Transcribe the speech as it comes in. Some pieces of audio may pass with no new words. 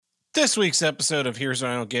This week's episode of Here's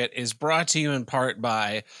What I Don't Get is brought to you in part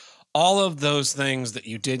by all of those things that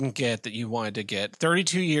you didn't get that you wanted to get.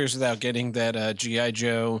 32 years without getting that G.I.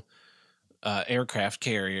 Joe aircraft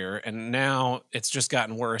carrier, and now it's just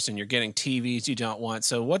gotten worse, and you're getting TVs you don't want.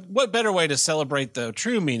 So what better way to celebrate the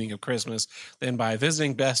true meaning of Christmas than by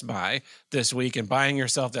visiting Best Buy this week and buying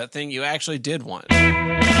yourself that thing you actually did want?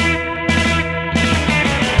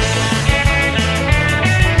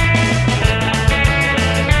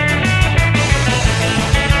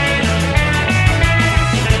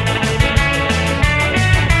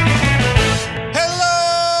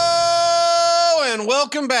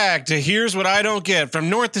 Welcome back to Here's What I Don't Get. From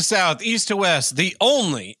north to south, east to west, the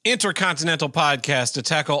only intercontinental podcast to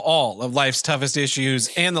tackle all of life's toughest issues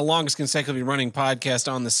and the longest consecutively running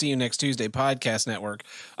podcast on the See You Next Tuesday podcast network.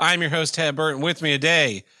 I'm your host, Ted Burton. With me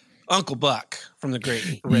today, Uncle Buck from the great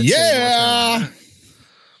Red State, North Carolina.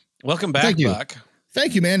 Welcome back, Buck.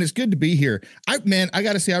 Thank you, man. It's good to be here. I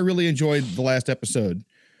got to say, I really enjoyed the last episode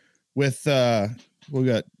with we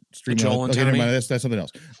got Stream Joel and Tony. That's something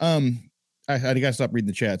else. I got to stop reading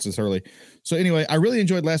the chats this early. So anyway, I really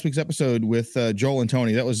enjoyed last week's episode with Joel and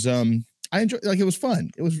Tony. That was I enjoyed, like, it was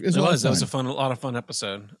fun. It was a lot of fun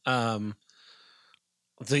episode. I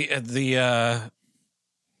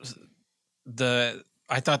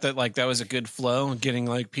thought that that was a good flow,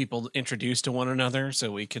 getting people introduced to one another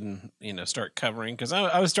so we can start covering, because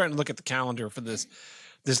I was starting to look at the calendar for this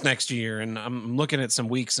next year, and I'm looking at some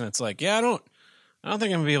weeks, and it's I don't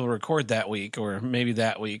think I'm going to be able to record that week, or maybe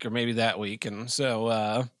that week, or maybe that week. And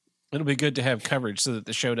so it'll be good to have coverage so that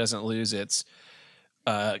the show doesn't lose its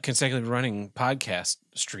consecutive running podcast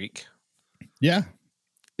streak. Yeah.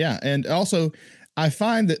 Yeah. And also, I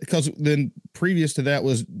find that because then previous to that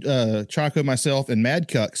was Chaco, myself, and Mad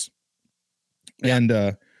Cucks. Yeah. And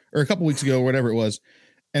or a couple weeks ago, or whatever it was.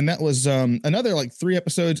 And that was another 3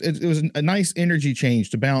 episodes. It was a nice energy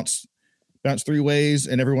change to bounce 3 ways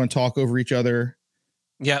and everyone talk over each other.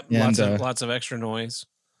 Yep, lots of extra noise.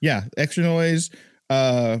 Yeah, extra noise.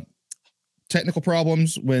 Technical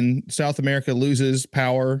problems when South America loses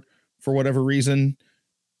power for whatever reason,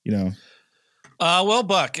 Well,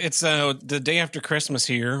 Buck, it's the day after Christmas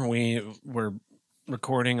here. We're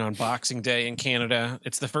recording on Boxing Day in Canada.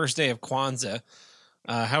 It's the first day of Kwanzaa.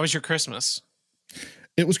 How was your Christmas?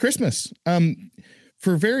 It was Christmas.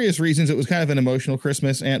 For various reasons, it was kind of an emotional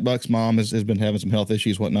Christmas. Aunt Buck's mom has been having some health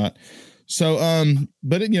issues, whatnot. So,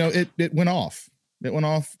 but it went off. It went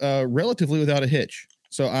off relatively without a hitch.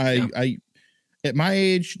 So I at my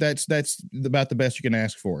age, that's about the best you can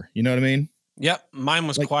ask for. You know what I mean? Yep. Mine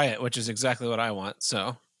was quiet, which is exactly what I want.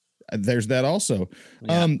 So there's that also.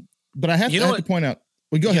 Yeah. But I have to point out.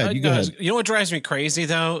 Well, go ahead. You go ahead. You know what drives me crazy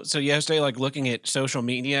though? So yesterday, looking at social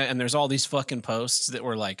media, and there's all these fucking posts that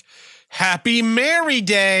were Happy Merry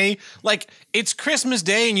Day. It's Christmas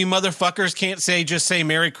Day and you motherfuckers can't just say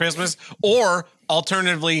Merry Christmas, or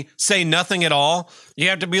alternatively say nothing at all. You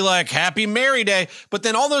have to be Happy Merry Day. But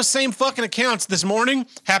then all those same fucking accounts this morning,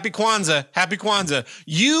 Happy Kwanzaa, Happy Kwanzaa.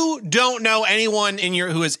 You don't know anyone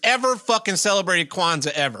who has ever fucking celebrated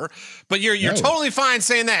Kwanzaa ever, but you're totally fine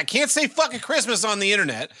saying that. Can't say fucking Christmas on the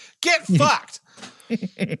internet. Get fucked.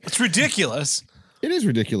 It's ridiculous. It is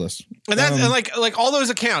ridiculous. And that's and all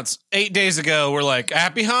those accounts 8 days ago were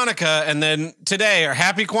Happy Hanukkah, and then today are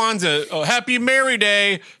Happy Kwanzaa, oh, Happy Merry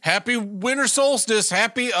Day, Happy Winter Solstice,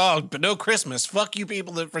 but no Christmas. Fuck you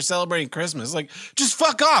people for celebrating Christmas. Just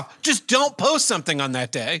fuck off. Just don't post something on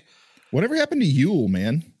that day. Whatever happened to Yule,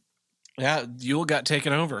 man? Yeah, Yule got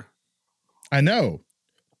taken over. I know.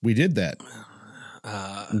 We did that.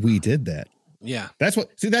 We did that. Yeah, that's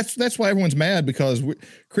why everyone's mad, because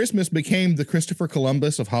Christmas became the Christopher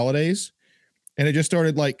Columbus of holidays, and it just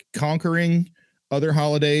started conquering other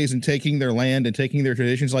holidays and taking their land and taking their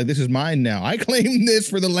traditions. This is mine now. I claim this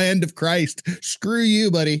for the land of Christ. Screw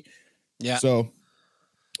you, buddy. Yeah. So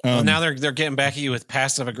now they're getting back at you with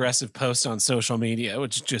passive aggressive posts on social media,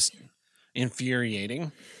 which is just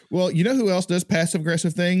infuriating. Well, you know who else does passive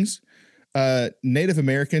aggressive things? Native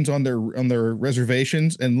Americans on their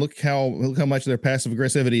reservations, and look how much their passive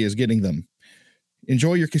aggressivity is getting them.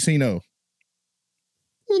 Enjoy your casino.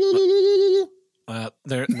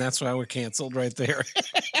 That's why we're canceled right there.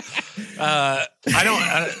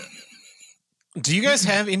 Do you guys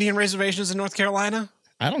have Indian reservations in North Carolina?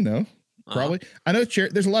 I don't know. Probably. I know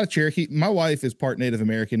there's a lot of Cherokee. My wife is part Native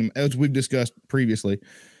American, as we've discussed previously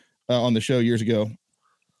on the show years ago.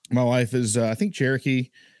 My wife is, I think, Cherokee.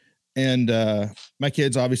 And my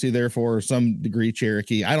kids, obviously, therefore, some degree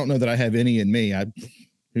Cherokee. I don't know that I have any in me.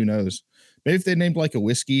 Who knows? Maybe if they named a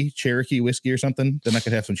whiskey, Cherokee whiskey or something, then I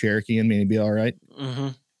could have some Cherokee in me and be all right. Mm-hmm.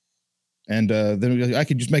 And then I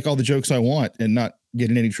could just make all the jokes I want and not get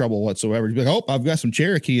in any trouble whatsoever. Be like, oh, I've got some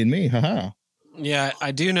Cherokee in me. Haha. Yeah,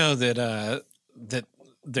 I do know that that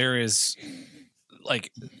there is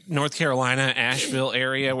like North Carolina, Asheville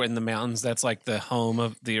area in the mountains. That's like the home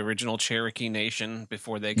of the original Cherokee Nation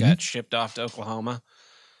before they got shipped off to Oklahoma.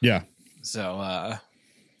 Yeah. So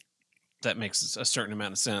that makes a certain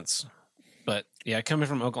amount of sense. But yeah, coming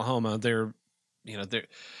from Oklahoma, they're.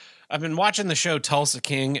 I've been watching the show Tulsa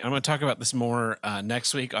King. I'm going to talk about this more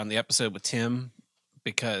next week on the episode with Tim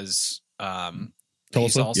because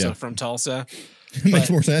he's also from Tulsa. Makes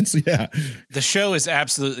more sense. Yeah. The show is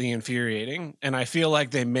absolutely infuriating. And I feel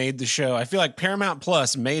like they made the show. I feel like Paramount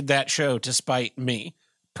Plus made that show to spite me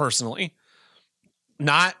personally.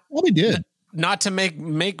 Well, they did. Not to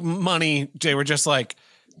make money. They were just like,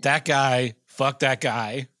 that guy, fuck that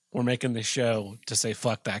guy. We're making this show to say,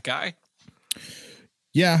 fuck that guy.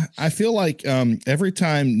 Yeah, I feel like every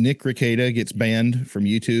time Nick Rekieta gets banned from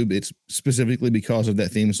YouTube, it's specifically because of that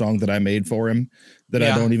theme song that I made for him that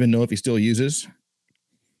I don't even know if he still uses.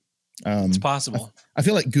 It's possible. I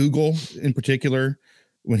feel like Google, in particular,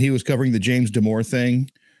 when he was covering the James Damore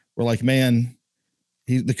thing, we're like, man,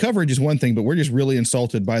 the coverage is one thing, but we're just really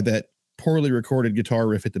insulted by that poorly recorded guitar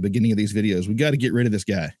riff at the beginning of these videos. We got to get rid of this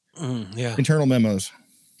guy. Yeah. Internal memos.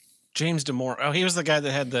 James Damore. Oh, he was the guy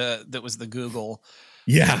that had that was the Google.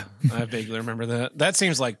 Yeah. I vaguely remember that. That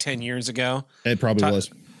seems like 10 years ago. It probably was.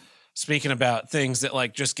 Speaking about things that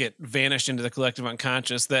like just get vanished into the collective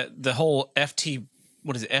unconscious, that the whole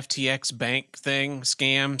FTX bank thing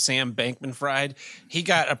scam, Sam Bankman-Fried, he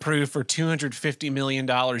got approved for $250 million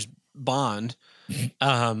bond.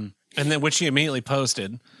 And then which he immediately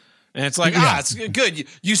posted. And it's like, it's good.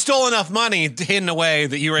 You stole enough money hidden away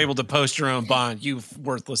that you were able to post your own bond, you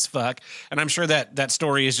worthless fuck. And I'm sure that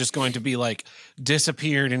story is just going to be like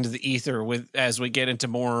disappeared into the ether as we get into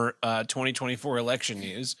more 2024 election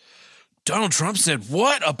news. Donald Trump said,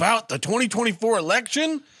 what about the 2024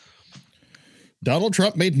 election? Donald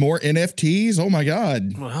Trump made more NFTs. Oh my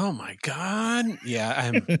God. Oh my God. Yeah.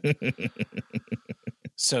 I'm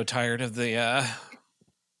so tired of the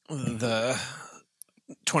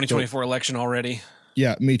 2024 election already.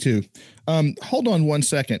 Yeah, me too. Hold on one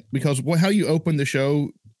second, because how you opened the show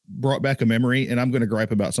brought back a memory, and I'm going to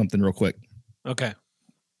gripe about something real quick. Okay.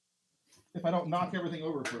 If I don't knock everything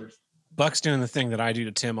over first. Buck's doing the thing that I do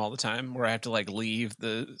to Tim all the time, where I have to like leave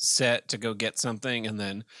the set to go get something, and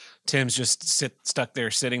then Tim's just stuck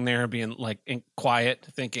there, sitting there, being like quiet,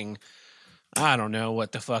 thinking, I don't know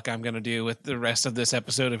what the fuck I'm going to do with the rest of this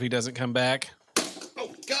episode if he doesn't come back.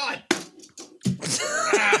 Oh God.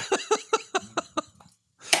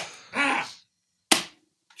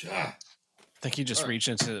 I think he just reached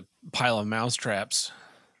into a pile of mouse traps.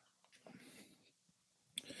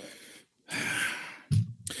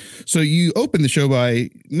 So you opened the show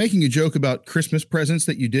by making a joke about Christmas presents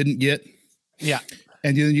that you didn't get. Yeah.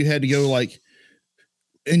 And then you had to go, like,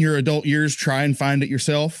 in your adult years, try and find it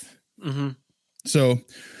yourself. Mm-hmm. So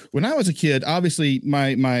when I was a kid, obviously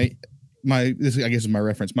my this I guess is my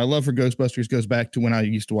reference. My love for Ghostbusters goes back to when I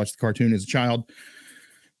used to watch the cartoon as a child.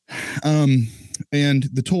 And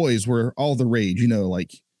the toys were all the rage,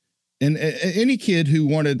 like, and any kid who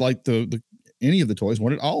wanted like any of the toys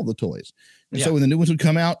wanted all the toys. And so when the new ones would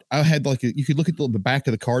come out, I had like you could look at the back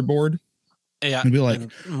of the cardboard, and be like,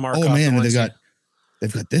 oh man, they've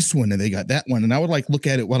got this one and they got that one, and I would like look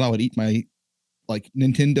at it while I would eat my like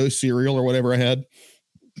Nintendo cereal or whatever I had.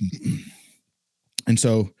 And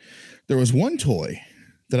so there was one toy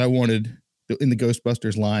that I wanted in the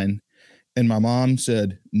Ghostbusters line, and my mom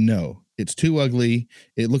said, no, it's too ugly.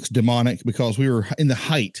 It looks demonic, because we were in the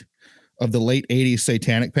height of the late 80s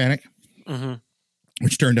satanic panic,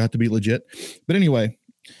 which turned out to be legit. But anyway,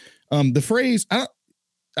 the phrase, I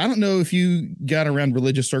don't know if you got around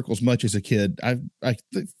religious circles much as a kid. I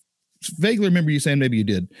vaguely remember you saying maybe you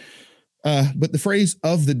did. But the phrase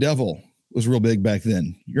 "of the devil" was real big back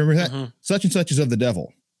then. You remember that? Such and such is of the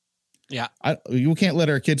devil. Yeah. You can't let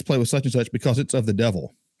our kids play with such and such because it's of the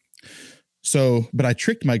devil. So, but I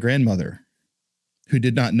tricked my grandmother, who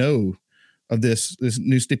did not know of this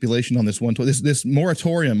new stipulation on this one toy, this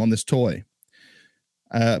moratorium on this toy.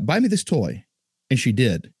 Buy me this toy. And she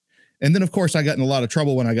did. And then, of course, I got in a lot of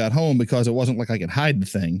trouble when I got home, because it wasn't like I could hide the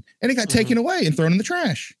thing, and it got taken away and thrown in the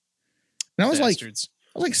trash. And I was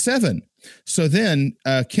like 7. So then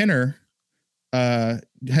Kenner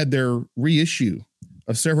had their reissue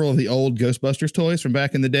of several of the old Ghostbusters toys from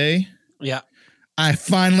back in the day. Yeah. I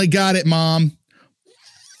finally got it, Mom.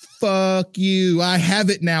 fuck you. I have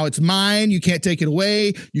it now. It's mine. You can't take it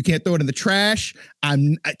away. You can't throw it in the trash. I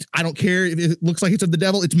don't care if it looks like it's of the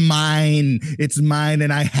devil. It's mine. It's mine,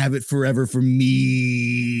 and I have it forever for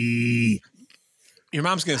me. Your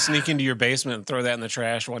mom's going to sneak into your basement and throw that in the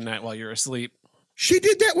trash one night while you're asleep. She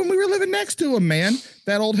did that when we were living next to him, man.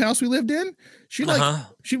 That old house we lived in. She'd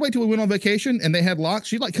wait till we went on vacation and they had locks.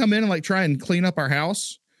 She'd like come in and like try and clean up our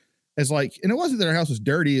house as like, and it wasn't that our house was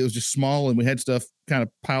dirty. It was just small and we had stuff kind of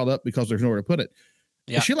piled up because there's nowhere to put it.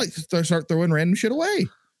 Yeah. She like start throwing random shit away.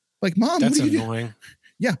 Like, Mom, that's what are you annoying. Doing?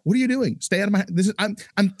 Yeah. What are you doing? Stay out of my,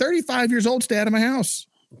 I'm 35 years old. Stay out of my house.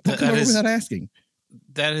 Don't come over without asking.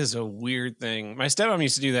 That is a weird thing. My stepmom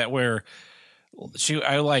used to do that where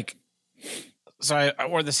I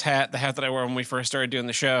wore this hat, the hat that I wore when we first started doing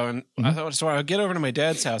the show. And I thought, so I would get over to my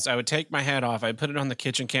dad's house. I would take my hat off. I'd put it on the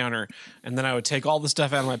kitchen counter. And then I would take all the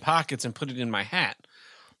stuff out of my pockets and put it in my hat.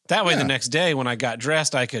 That way, the next day when I got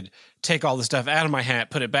dressed, I could take all the stuff out of my hat,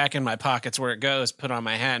 put it back in my pockets where it goes, put on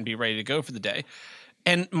my hat and be ready to go for the day.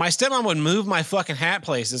 And my stepmom would move my fucking hat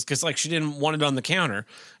places because like she didn't want it on the counter.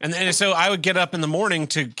 And then so I would get up in the morning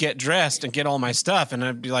to get dressed and get all my stuff. And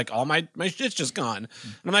I'd be like, all my shit's just gone.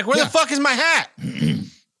 And I'm like, where the fuck is my hat?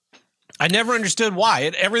 I never understood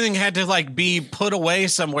why. Everything had to like be put away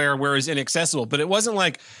somewhere where it was inaccessible. But it wasn't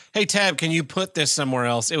like, hey, Tab, can you put this somewhere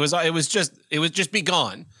else? It was just be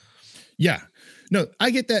gone. Yeah. No, I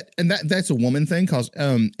get that, and that's a woman thing because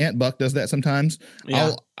Aunt Buck does that sometimes.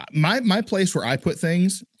 Yeah. My place where I put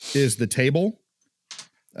things is the table.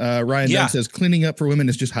 Ryan Dunn says cleaning up for women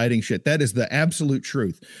is just hiding shit. That is the absolute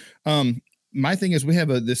truth. My thing is we have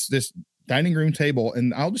this dining room table,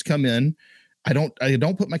 and I'll just come in. I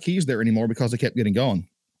don't put my keys there anymore because they kept getting gone,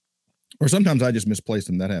 or sometimes I just misplace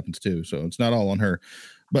them. That happens too, so it's not all on her.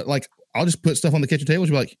 But like I'll just put stuff on the kitchen table.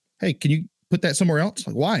 She'll be like, "Hey, can you put that somewhere else?"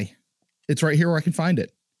 Like, why? It's right here where I can find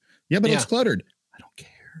it. Yeah, but it's cluttered. I don't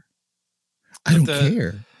care. I don't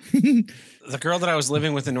care. The girl that I was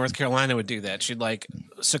living with in North Carolina would do that. She'd like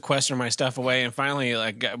sequester my stuff away, and finally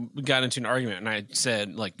like got into an argument, and I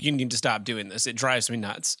said, like, you need to stop doing this. It drives me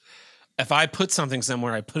nuts. If I put something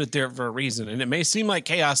somewhere, I put it there for a reason. And it may seem like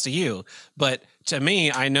chaos to you, but to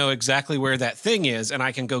me, I know exactly where that thing is and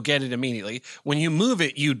I can go get it immediately. When you move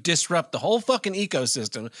it, you disrupt the whole fucking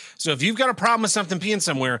ecosystem. So if you've got a problem with something being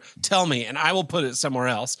somewhere, tell me and I will put it somewhere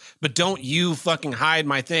else. But don't you fucking hide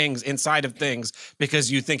my things inside of things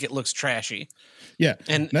because you think it looks trashy. Yeah.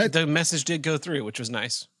 And the message did go through, which was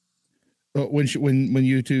nice. When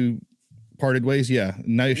you two parted ways, yeah.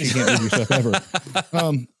 Now she can't leave yourself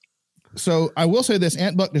ever. So I will say this,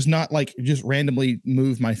 Aunt Buck does not like just randomly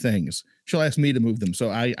move my things. She'll ask me to move them. So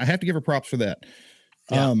I have to give her props for that.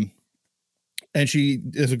 Yeah. And she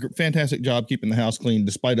does a fantastic job keeping the house clean,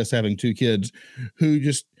 despite us having two kids who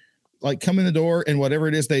just like come in the door and whatever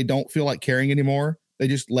it is, they don't feel like carrying anymore. They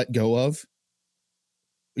just let go of.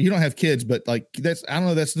 You don't have kids, but like that's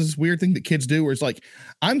this weird thing that kids do where it's like,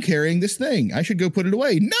 I'm carrying this thing. I should go put it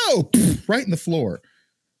away. No, right in the floor.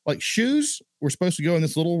 Like shoes were supposed to go in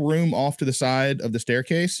this little room off to the side of the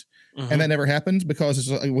staircase. And that never happens because it's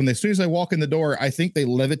like as soon as they walk in the door, I think they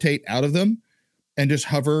levitate out of them and just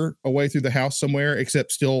hover away through the house somewhere,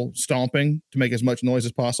 except still stomping to make as much noise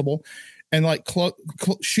as possible. And like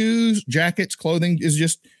shoes, jackets, clothing is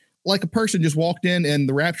just like a person just walked in and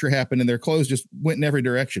the rapture happened and their clothes just went in every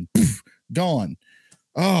direction. Poof, gone.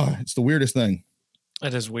 Oh, it's the weirdest thing.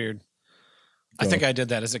 That is weird. So, I think I did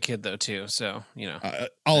that as a kid though too. So, you know,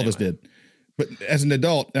 all of us did, but as an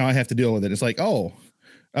adult now I have to deal with it. It's like, I'll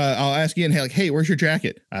ask Ian, hey, where's your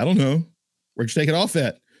jacket? I don't know. Where'd you take it off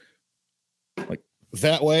at? Like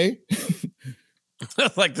that way.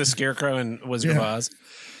 Like the Scarecrow in Wizard of Oz.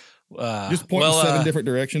 Just point in 7 different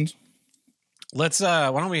directions. Let's why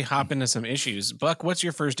don't we hop into some issues? Buck, what's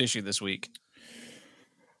your first issue this week?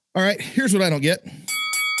 All right, here's what I don't get.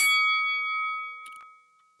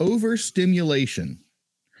 Overstimulation.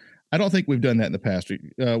 I don't think we've done that in the past.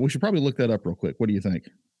 We should probably look that up real quick. What do you think?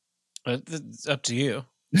 It's up to you.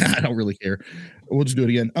 I don't really care. We'll just do it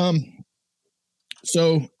again.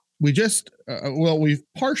 So we just we've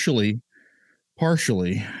partially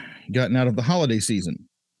gotten out of the holiday season.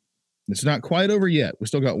 It's not quite over yet. We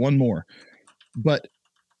still got one more. But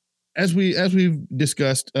as we've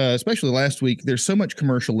discussed, especially last week, there's so much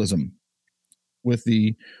commercialism with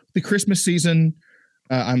the Christmas season.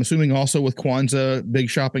 I'm assuming also with Kwanzaa, big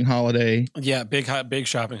shopping holiday. Yeah, big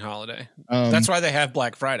shopping holiday. That's why they have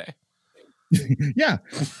Black Friday. Yeah.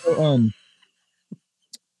 So,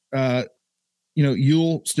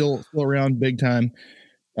 Yule still around big time.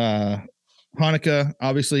 Hanukkah,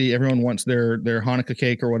 obviously everyone wants their Hanukkah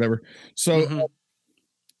cake or whatever. So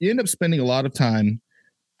you end up spending a lot of time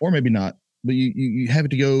or maybe not, but you have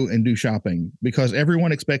to go and do shopping because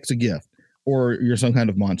everyone expects a gift or you're some kind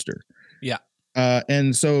of monster. Yeah.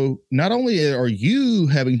 And so not only are you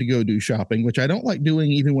having to go do shopping, which I don't like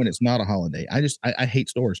doing even when it's not a holiday. I hate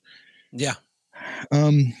stores. Yeah.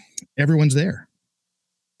 Everyone's there.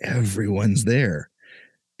 Everyone's there.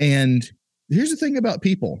 And here's the thing about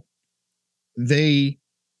people. They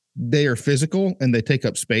are physical and they take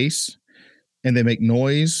up space and they make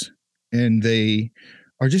noise and they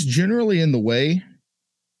are just generally in the way.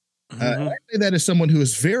 I say that as someone who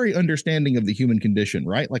is very understanding of the human condition,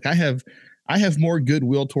 right? Like I have more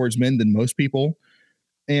goodwill towards men than most people.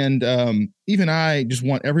 And even I just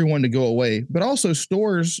want everyone to go away. But also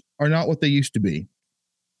stores are not what they used to be.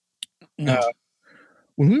 No.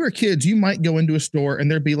 When we were kids, you might go into a store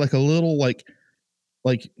and there'd be like a little like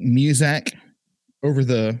Muzak over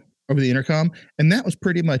the intercom. And that was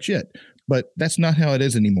pretty much it. But that's not how it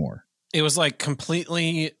is anymore. It was like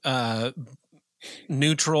completely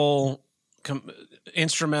neutral,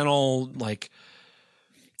 instrumental, like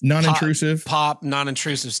non-intrusive pop,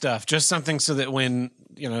 non-intrusive stuff. Just something so that when,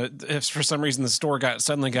 if for some reason the store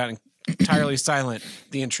suddenly got entirely silent,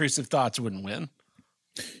 the intrusive thoughts wouldn't win.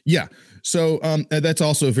 Yeah. So that's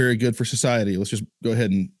also very good for society. Let's just go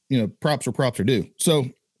ahead and, props are due. So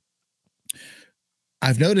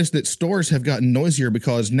I've noticed that stores have gotten noisier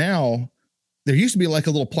because now there used to be like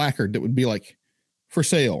a little placard that would be like for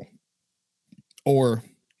sale or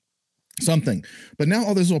something. But now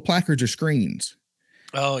all those little placards are screens.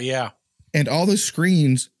 Oh, yeah. And all those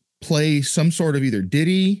screens play some sort of either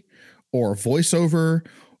ditty or voiceover.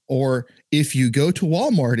 Or if you go to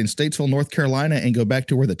Walmart in Statesville, North Carolina, and go back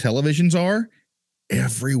to where the televisions are,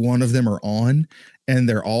 every one of them are on and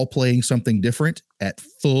they're all playing something different at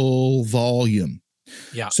full volume.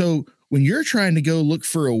 Yeah. So when you're trying to go look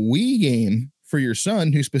for a Wii game for your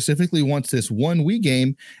son who specifically wants this one Wii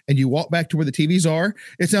game and you walk back to where the TVs are,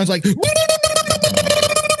 it sounds like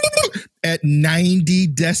at 90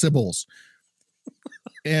 decibels.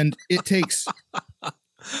 And it takes,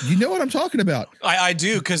 you know what I'm talking about? I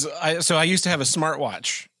do. Because I used to have a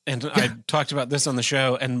smartwatch. And I talked about this on the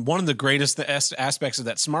show. And one of the greatest aspects of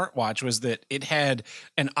that smartwatch was that it had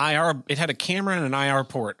it had a camera and an IR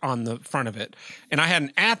port on the front of it. And I had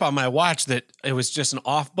an app on my watch that it was just an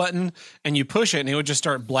off button and you push it and it would just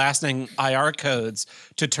start blasting IR codes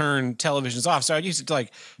to turn televisions off. So I used to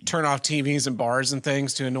like turn off TVs and bars and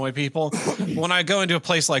things to annoy people. When I go into a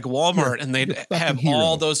place like Walmart and they'd have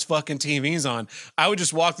all those fucking TVs on, I would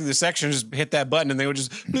just walk through the section and just hit that button and they would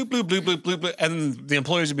just bloop, bloop, bloop, bloop, bloop, bloop. And the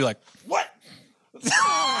employees would be like, what?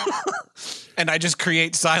 And I just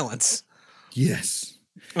create silence. Yes.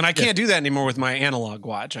 And I can't do that anymore with my analog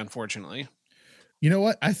watch, unfortunately. You know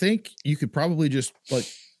what? I think you could probably just like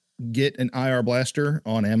get an IR blaster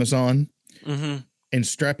on Amazon and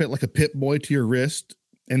strap it like a Pip-Boy to your wrist.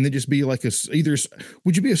 And then just be like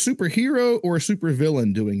would you be a superhero or a super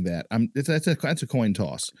villain doing that? That's a coin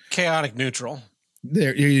toss. Chaotic neutral.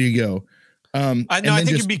 There you go. I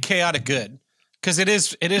think it'd be chaotic good. Because it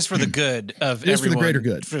is for the good of everyone. For the greater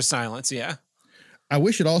good. For silence, yeah. I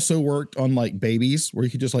wish it also worked on like babies where you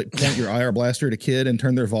could just like point your IR blaster at a kid and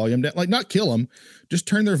turn their volume down. Like not kill them, just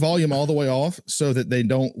turn their volume all the way off so that they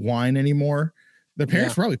don't whine anymore. Their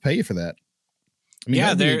parents probably pay you for that. I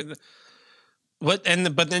mean, but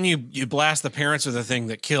then you blast the parents with a thing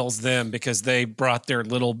that kills them because they brought their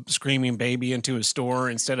little screaming baby into a store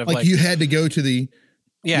instead of like you had to go to the.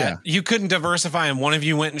 Yeah, you couldn't diversify, and one of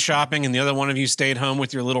you went shopping, and the other one of you stayed home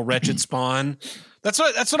with your little wretched spawn. That's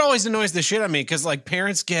what always annoys the shit out of me because like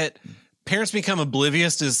parents become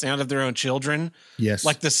oblivious to the sound of their own children. Yes,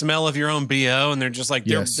 like the smell of your own BO, and they're just like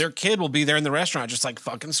their kid will be there in the restaurant just like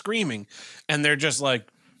fucking screaming, and they're just like,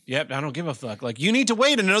 "Yep, I don't give a fuck." Like you need to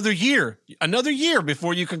wait another year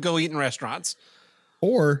before you can go eat in restaurants,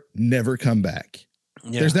 or never come back.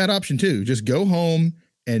 Yeah. There's that option too. Just go home.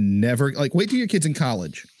 And never wait till your kid's in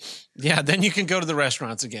college. Yeah, then you can go to the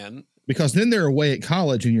restaurants again. Because then they're away at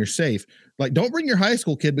college and you're safe. Like, don't bring your high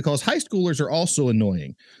school kid because high schoolers are also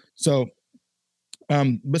annoying. So,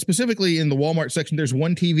 but specifically in the Walmart section, there's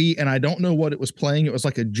one TV and I don't know what it was playing. It was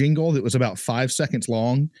like a jingle that was about 5 seconds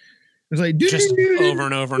long. It was like just over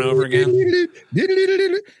and over and over again.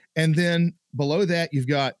 And then below that, you've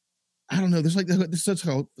got, I don't know, there's like this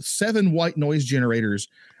 7 white noise generators.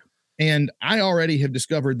 And I already have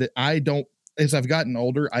discovered that as I've gotten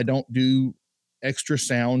older, I don't do extra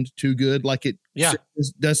sound too good. Like it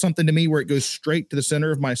does something to me where it goes straight to the center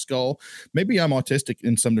of my skull. Maybe I'm autistic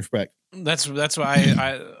in some respect. That's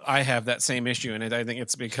why I have that same issue. And I think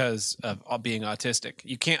it's because of being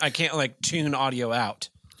autistic. I can't like tune audio out.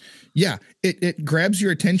 Yeah. It grabs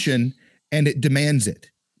your attention and it demands it.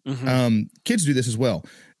 Kids do this as well.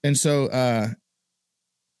 And so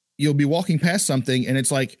you'll be walking past something and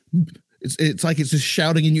it's like it's just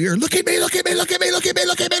shouting in your ear, look at me, look at me, look at me, look at me,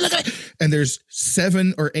 look at me, look at me. And there's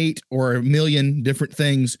 7 or 8 or a million different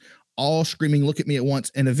things all screaming, look at me at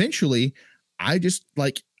once. And eventually I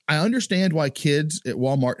understand why kids at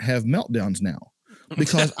Walmart have meltdowns now,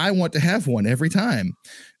 because I want to have one every time,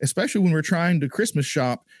 especially when we're trying to Christmas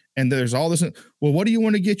shop and there's all this. Well, what do you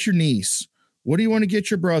want to get your niece? What do you want to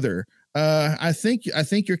get your brother? I think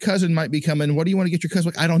your cousin might be coming. What do you want to get your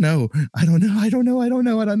cousin? I don't know.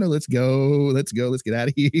 Let's go. Let's get out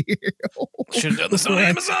of here. Should have done this on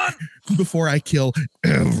Amazon before I kill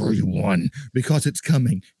everyone, because it's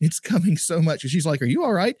coming. It's coming so much. And she's like, are you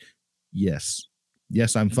all right? Yes,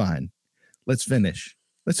 I'm fine. Let's finish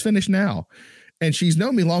now. And she's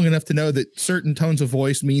known me long enough to know that certain tones of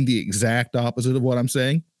voice mean the exact opposite of what I'm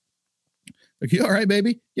saying. Like, you all right,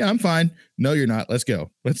 baby? Yeah, I'm fine. No, you're not. Let's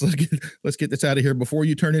go. Let's get this out of here before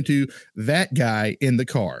you turn into that guy in the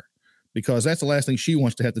car, because that's the last thing she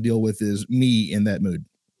wants to have to deal with is me in that mood.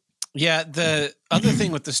 Yeah. The other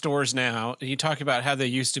thing with the stores now, you talk about how they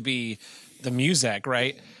used to be the Muzak,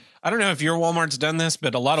 right? I don't know if your Walmart's done this,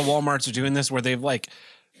 but a lot of Walmarts are doing this where they've like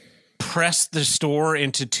pressed the store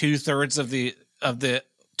into 2/3 of the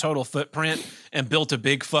total footprint and built a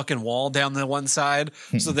big fucking wall down the one side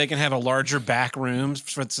so they can have a larger back room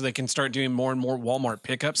so they can start doing more and more Walmart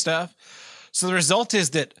pickup stuff. So the result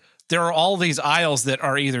is that there are all these aisles that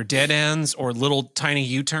are either dead ends or little tiny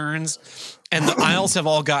U-turns, and the aisles have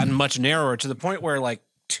all gotten much narrower to the point where like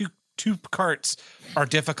two carts are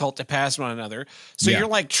difficult to pass one another. So you're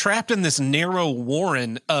like trapped in this narrow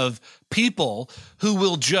warren of people who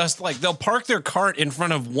will just like, they'll park their cart in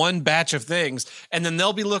front of one batch of things and then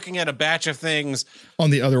they'll be looking at a batch of things on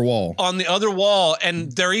the other wall,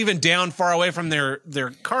 and they're even down far away from their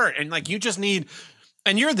cart. And like, you just need,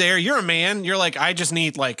 and you're a man, you're like, I just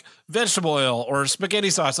need like vegetable oil or spaghetti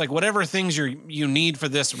sauce, like whatever things you need for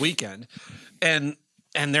this weekend. And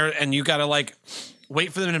you got to like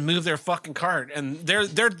wait for them to move their fucking cart, and they're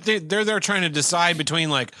there trying to decide between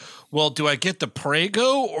like, well, do I get the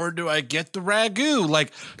Prego or do I get the Ragu?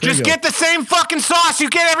 Like, just get the same fucking sauce you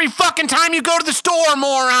get every fucking time you go to the store,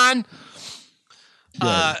 moron.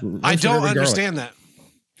 I don't understand that.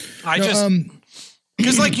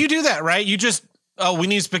 Because like you do that, right? You just, we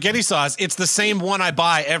need spaghetti sauce. It's the same one I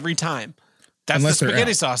buy every time. That's unless the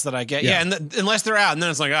spaghetti sauce that I get. Yeah. And unless they're out, and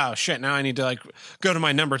then it's like, oh shit, now I need to like go to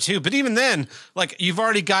my number 2. But even then, like, you've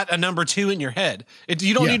already got a number 2 in your head.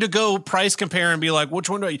 You don't need to go price compare and be like,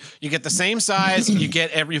 which one do you get the same size you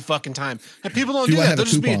get every fucking time. And people don't do that.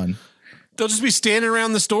 They'll just be standing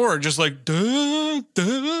around the store just like, duh.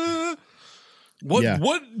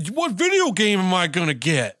 What video game am I gonna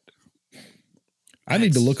get? I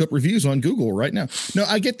need to look up reviews on Google right now. No,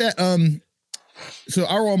 I get that. So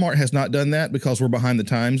our Walmart has not done that because we're behind the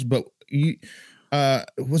times, but were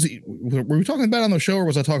we talking about it on the show, or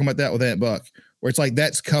was I talking about that with Aunt Buck, where it's like,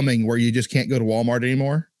 that's coming where you just can't go to Walmart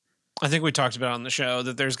anymore? I think we talked about on the show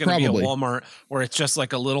that there's going to be a Walmart where it's just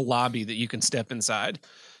like a little lobby that you can step inside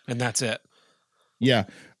and that's it. Yeah.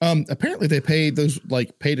 Apparently they pay those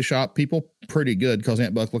like pay to shop people pretty good because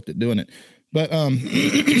Aunt Buck looked at doing it. But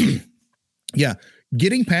yeah,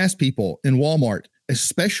 getting past people in Walmart,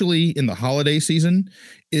 especially in the holiday season,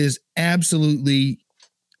 is absolutely,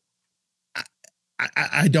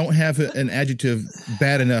 I don't have an adjective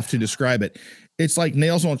bad enough to describe it. It's like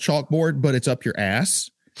nails on a chalkboard, but it's up your ass.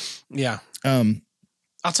 Yeah.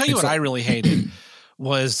 I'll tell you what I really hated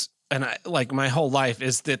was, and I like my whole life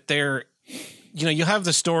is that you have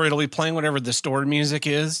the store, it'll be playing whatever the store music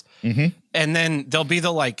is. Mm-hmm. And then there'll be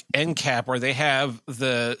the like end cap where they have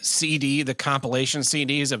the CD, the compilation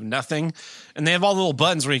CDs of nothing. And they have all the little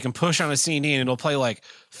buttons where you can push on a CD and it'll play like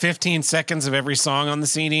 15 seconds of every song on the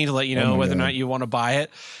CD to let you know whether or not you want to buy it.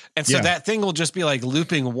 And so that thing will just be like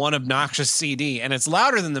looping one obnoxious CD, and it's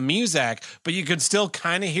louder than the Muzak, but you could still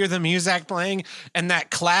kind of hear the Muzak playing, and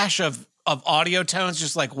that clash of audio tones,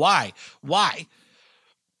 just like, why?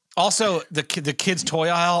 Also, the kids' toy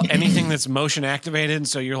aisle, anything that's motion activated,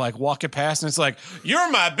 so you're like walking past and it's like,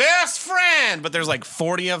 you're my best friend, but there's like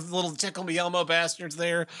 40 of the little Tickle Me Elmo bastards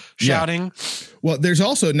there shouting. Yeah. Well, there's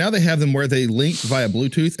also, now they have them where they link via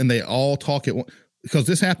Bluetooth and they all talk at once, because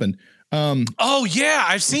this happened. Oh yeah,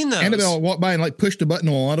 I've seen those. Annabelle walked by and like pushed a button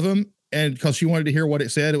on one of them, and because she wanted to hear what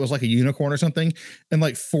it said, it was like a unicorn or something, and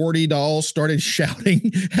like 40 dolls started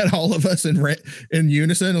shouting at all of us in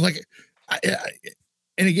unison. It was like,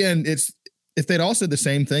 and again, it's, if they'd all said the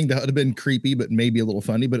same thing, that would have been creepy, but maybe a little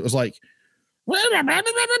funny. But it was like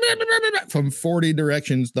from 40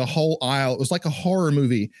 directions, the whole aisle. It was like a horror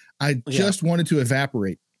movie. I just wanted to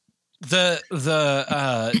evaporate.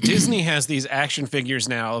 The Disney has these action figures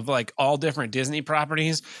now of like all different Disney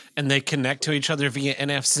properties, and they connect to each other via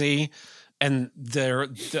NFC, and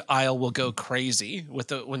the aisle will go crazy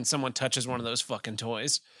with when someone touches one of those fucking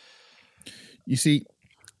toys. You see,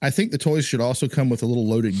 I think the toys should also come with a little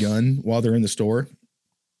loaded gun while they're in the store.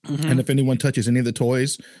 Mm-hmm. And if anyone touches any of the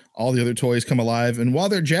toys, all the other toys come alive. And while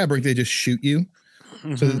they're jabbering, they just shoot you.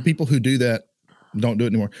 Mm-hmm. So that the people who do that don't do it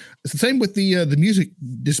anymore. It's the same with the music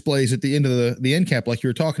displays at the end of the end cap, like you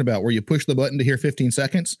were talking about, where you push the button to hear 15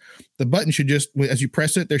 seconds. The button should just, as you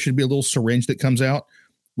press it, there should be a little syringe that comes out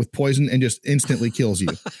with poison and just instantly kills you.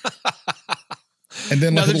 And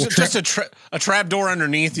then like there's just a trap door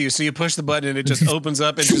underneath you. So you push the button and it just opens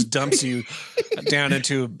up and just dumps you down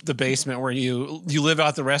into the basement where you live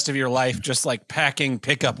out the rest of your life, just like packing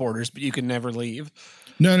pickup orders, but you can never leave.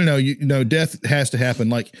 No. Death has to happen.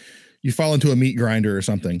 Like you fall into a meat grinder or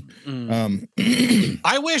something.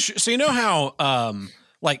 I wish, so you know how,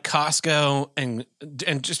 like Costco and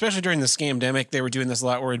especially during the scamdemic, they were doing this a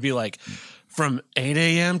lot where it'd be like, from 8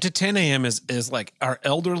 a.m. to 10 a.m. is like our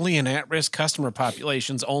elderly and at-risk customer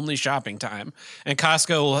population's only shopping time. And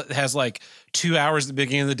Costco has like 2 hours at the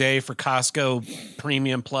beginning of the day for Costco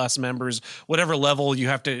Premium Plus members, whatever level you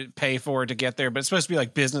have to pay for to get there. But it's supposed to be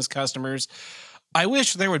like business customers. I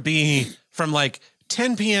wish there would be from like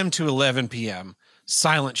 10 p.m. to 11 p.m.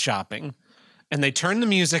 silent shopping. And they turn the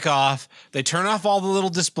music off. They turn off all the little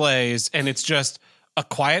displays, and it's just a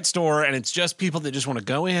quiet store, and it's just people that just want to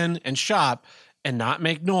go in and shop and not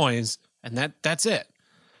make noise, and that's it.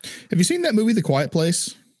 Have you seen that movie, The Quiet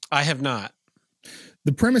Place? I have not.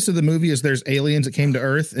 The premise of the movie is there's aliens that came to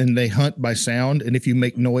Earth, and they hunt by sound, and if you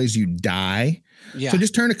make noise, you die. Yeah. So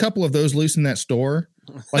just turn a couple of those loose in that store.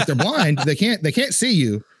 Like they're blind, they can't see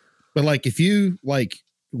you, but like if you like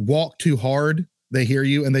walk too hard, they hear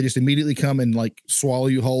you, and they just immediately come and like swallow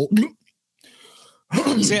you whole.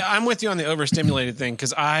 See, I'm with you on the overstimulated thing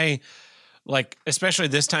because I like, especially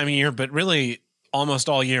this time of year, but really almost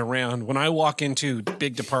all year round, when I walk into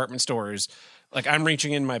big department stores, like I'm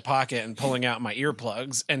reaching in my pocket and pulling out my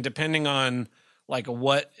earplugs, and depending on like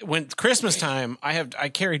when Christmas time, I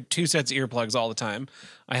carry 2 sets of earplugs all the time.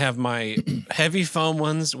 I have my heavy foam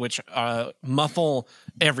ones, which muffle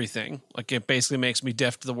everything. Like it basically makes me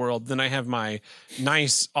deaf to the world. Then I have my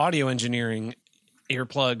nice audio engineering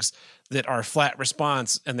earplugs that are flat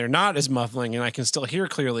response, and they're not as muffling, and I can still hear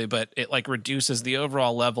clearly, but it like reduces the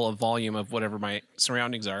overall level of volume of whatever my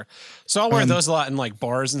surroundings are. So I'll wear those a lot in like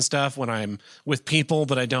bars and stuff when I'm with people,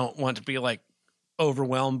 but I don't want to be like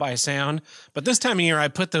overwhelmed by sound. But this time of year, I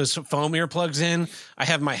put those foam earplugs in. I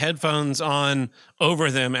have my headphones on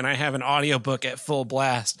over them, and I have an audiobook at full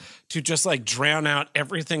blast to just like drown out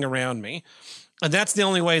everything around me. And that's the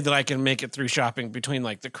only way that I can make it through shopping, between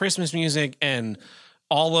like the Christmas music and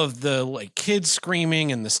all of the like kids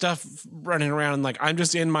screaming and the stuff running around. Like I'm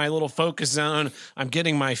just in my little focus zone. I'm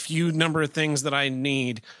getting my few number of things that I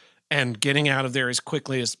need and getting out of there as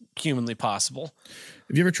quickly as humanly possible.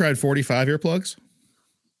 Have you ever tried 45 earplugs?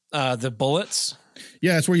 The bullets?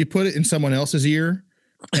 Yeah, it's where you put it in someone else's ear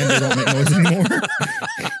and they don't make noise anymore.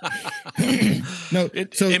 No,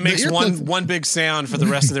 it makes one big sound for the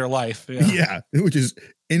rest of their life. Yeah, which is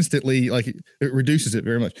instantly like it reduces it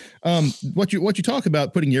very much. What you talk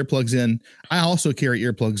about putting earplugs in, I also carry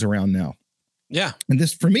earplugs around now. Yeah, and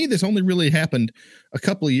this only really happened a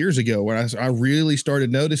couple of years ago when I really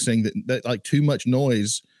started noticing that like too much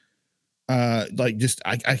noise, like just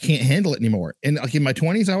I can't handle it anymore. And like in my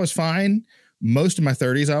 20s, I was fine. Most of my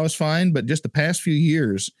 30s, I was fine, but just the past few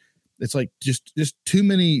years, it's like just too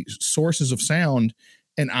many sources of sound,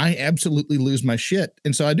 and I absolutely lose my shit.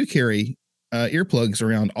 And so I do carry earplugs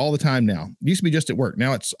around all the time now. It used to be just at work.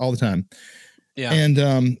 Now it's all the time. Yeah.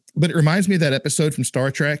 And but it reminds me of that episode from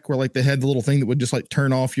Star Trek where like they had the little thing that would just like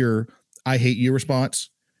turn off your "I hate you" response,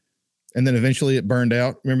 and then eventually it burned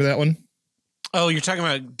out. Remember that one? Oh, you're talking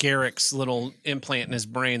about Garrick's little implant in his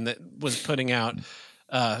brain that was putting out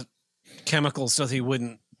chemicals so that he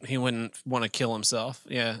wouldn't want to kill himself.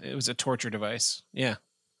 Yeah, it was a torture device. Yeah,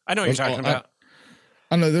 I know what you're talking about.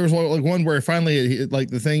 I know there was one where finally, like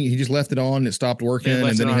the thing, he just left it on, it stopped working,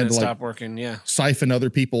 and then he had to like stop working. Yeah, siphon other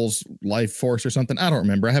people's life force or something. I don't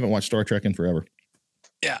remember. I haven't watched Star Trek in forever.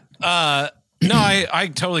 Yeah. No, I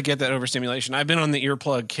totally get that overstimulation. I've been on the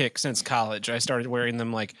earplug kick since college. I started wearing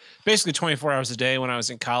them like basically 24 hours a day when I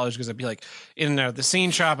was in college, because I'd be like in and out of the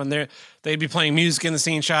scene shop, and they'd be playing music in the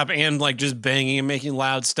scene shop and like just banging and making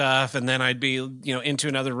loud stuff. And then I'd be, into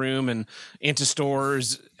another room and into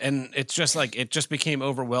stores. And it's just like, it just became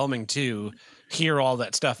overwhelming to hear all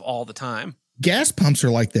that stuff all the time. Gas pumps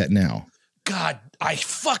are like that now. God, I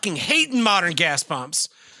fucking hate modern gas pumps.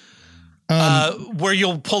 Where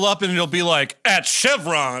you'll pull up and it'll be like, at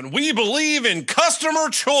Chevron, we believe in customer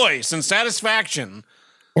choice and satisfaction.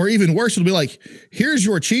 Or even worse, it'll be like, here's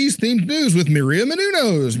your cheese-themed news with Maria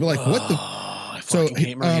Menounos. Be like, what the? I fucking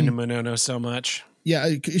hate Maria Menounos so much.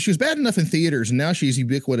 Yeah, she was bad enough in theaters, and now she's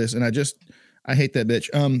ubiquitous, and I hate that bitch.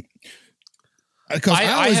 Because I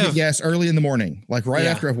always get gas early in the morning, like right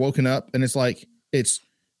after I've woken up, and it's like it's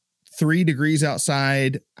 3 degrees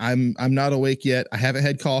outside. I'm not awake yet. I haven't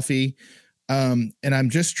had coffee. And I'm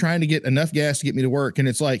just trying to get enough gas to get me to work. And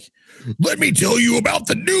it's like, let me tell you about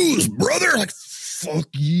the news, brother. Like, fuck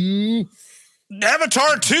you.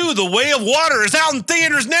 Avatar 2, The Way of Water is out in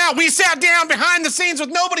theaters now. We sat down behind the scenes with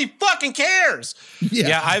nobody fucking cares.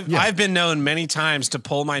 Yeah, I've been known many times to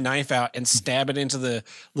pull my knife out and stab it into the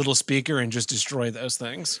little speaker and just destroy those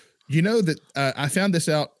things. You know that I found this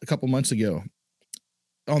out a couple months ago.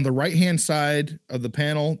 On the right-hand side of the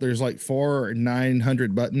panel, there's like 400 or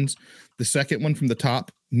 900 buttons. The second one from the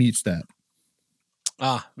top mutes that.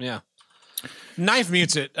 Yeah. Knife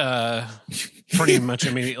mutes it pretty much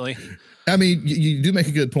immediately. I mean, you do make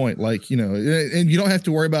a good point. Like, and you don't have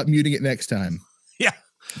to worry about muting it next time. Yeah.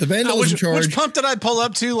 The Vandal is in charge. Which pump did I pull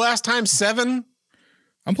up to last time? 7?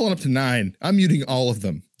 I'm pulling up to 9. I'm muting all of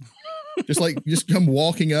them. just come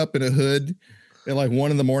walking up in a hood at like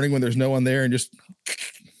 1 a.m. when there's no one there and just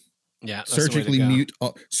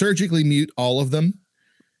surgically mute all of them.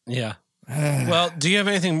 Yeah. Well, do you have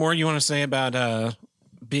anything more you want to say about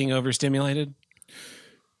being overstimulated?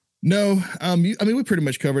 No. I mean, we pretty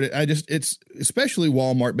much covered it. It's especially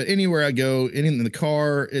Walmart, but anywhere I go, in the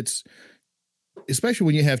car, it's especially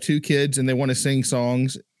when you have 2 kids and they want to sing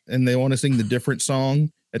songs and they want to sing the different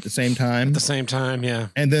song at the same time. At the same time, yeah.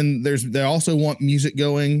 And then they also want music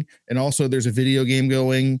going, and also there's a video game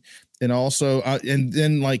going, and also and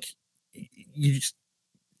then like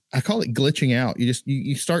I call it glitching out.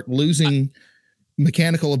 You start losing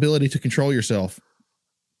mechanical ability to control yourself.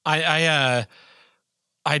 I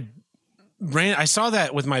saw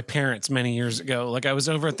that with my parents many years ago. Like I was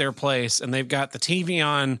over at their place and they've got the TV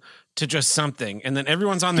on to just something. And then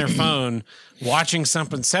everyone's on their phone watching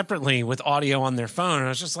something separately with audio on their phone. And I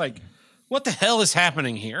was just like, what the hell is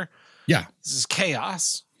happening here? Yeah. This is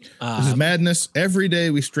chaos. This is madness. Every day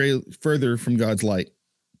we stray further from God's light.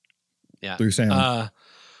 Yeah. Through sound.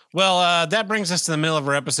 That brings us to the middle of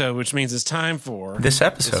our episode, which means it's time for... This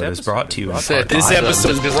episode is brought to you by... This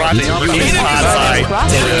episode is brought to you by...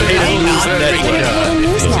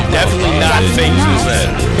 Definitely not fake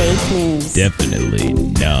news. Definitely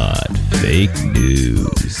not fake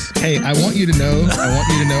news. Hey, I want you to know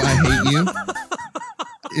I hate you.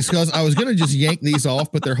 It's because I was going to just yank these off,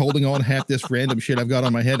 but they're holding on half this random shit I've got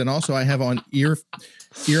on my head. And also I have on ear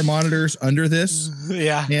monitors under this.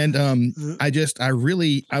 Yeah. And I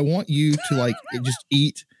want you to like just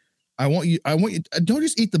eat. I want you, don't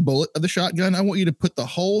just eat the bullet of the shotgun. I want you to put the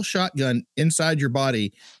whole shotgun inside your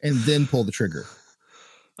body and then pull the trigger.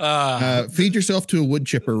 Feed yourself to a wood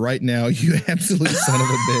chipper right now, you absolute son of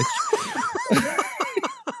a bitch.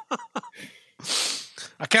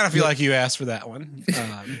 I kind of feel like you asked for that one.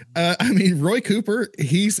 I mean, Roy Cooper,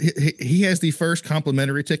 he has the first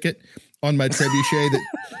complimentary ticket on my trebuchet that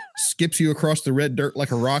skips you across the red dirt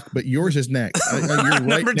like a rock, but yours is next. You're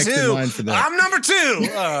right next in line for that. I'm number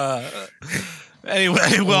 2.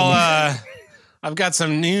 Anyway, well, I've got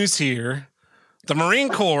some news here. The Marine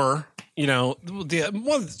Corps,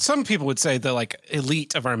 some people would say the like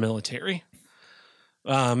elite of our military.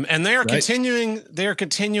 And they are continuing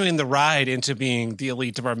the ride into being the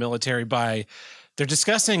elite of our military they're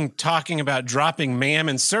talking about dropping ma'am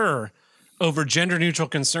and sir over gender neutral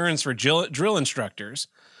concerns for drill instructors.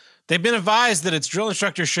 They've been advised that its drill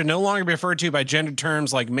instructors should no longer be referred to by gendered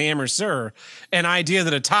terms like ma'am or sir, an idea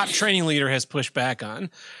that a top training leader has pushed back on.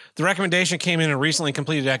 The recommendation came in a recently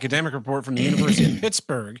completed academic report from the University of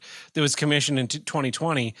Pittsburgh that was commissioned in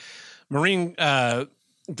 2020.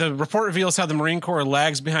 The report reveals how the Marine Corps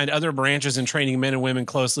lags behind other branches in training men and women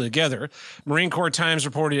closely together. Marine Corps Times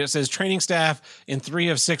reported, it says, training staff in 3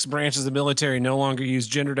 of 6 branches of the military no longer use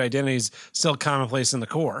gendered identities still commonplace in the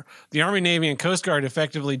Corps. The Army, Navy, and Coast Guard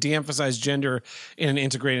effectively de-emphasize gender in an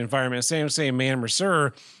integrated environment. Same ma'am or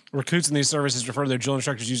sir. Recruits in these services refer to their drill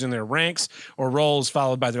instructors using their ranks or roles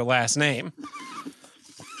followed by their last name.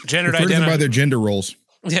 Gendered identity by their gender roles.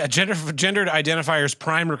 Yeah, gendered identifiers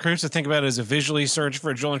prime recruits to think about it as a visually search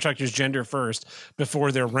for a drill instructor's gender first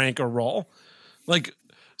before their rank or role. Like,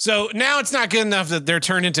 so now it's not good enough that they're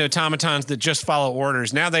turned into automatons that just follow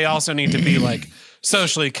orders. Now they also need to be like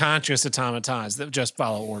socially conscious automatons that just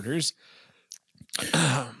follow orders.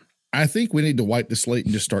 I think we need to wipe the slate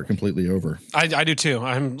and just start completely over. I do too.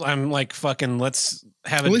 I'm like fucking let's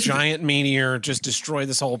have a giant meteor just destroy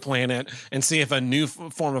this whole planet and see if a new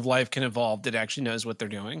form of life can evolve that actually knows what they're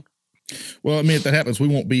doing. Well, I mean, if that happens, we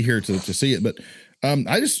won't be here to see it. But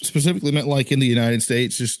I just specifically meant like in the United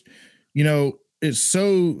States, just, you know, it's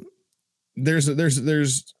so it's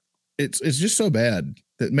just so bad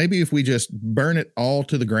that maybe if we just burn it all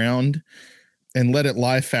to the ground and let it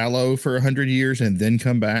lie fallow for 100 years and then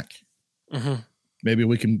come back, maybe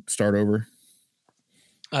we can start over.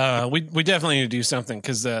 We definitely need to do something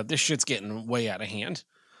because this shit's getting way out of hand.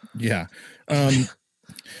 Yeah. And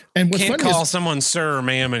what's can't funny call is, someone sir or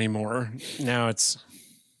ma'am anymore. Now it's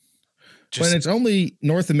just, when it's only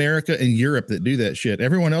North America and Europe that do that shit.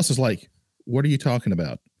 Everyone else is like, what are you talking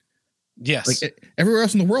about? yes. Like everywhere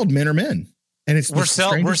else in the world, men are men. And it's we're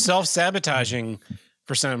self-sabotaging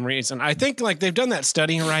for some reason. I think like they've done that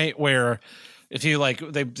study, right, where if you like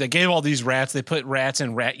they gave all these rats, they put rats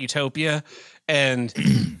in rat utopia, and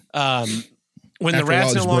when the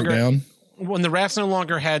rats no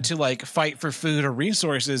longer had to like fight for food or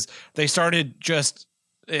resources, they started just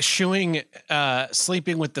eschewing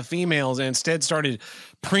sleeping with the females and instead started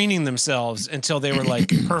preening themselves until they were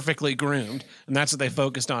like perfectly groomed, and that's what they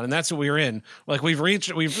focused on, and that's what we were in. Like we've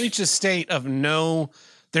reached a state of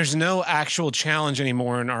there's no actual challenge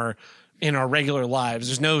anymore in our regular lives.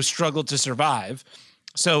 There's no struggle to survive.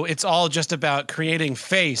 So it's all just about creating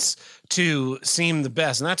face to seem the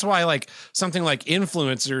best. And that's why like something like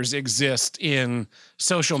influencers exist in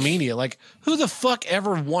social media. Like who the fuck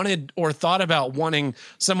ever wanted or thought about wanting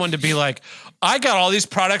someone to be like, I got all these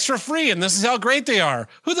products for free and this is how great they are.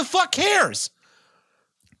 Who the fuck cares?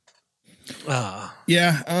 Yeah.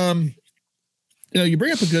 You know, you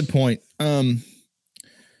bring up a good point.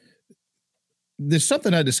 There's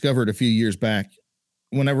something I discovered a few years back.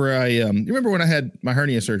 Whenever you remember when I had my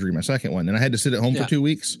hernia surgery, my second one, and I had to sit at home for 2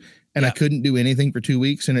 weeks and I couldn't do anything for 2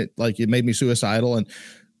 weeks, and it made me suicidal. And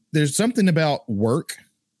there's something about work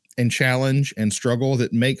and challenge and struggle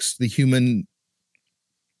that makes the human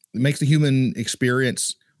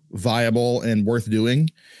experience viable and worth doing.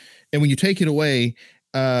 And when you take it away,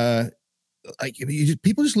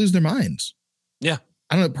 people just lose their minds. Yeah.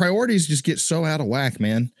 I don't know. Priorities just get so out of whack,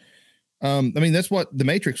 man. I mean, that's what The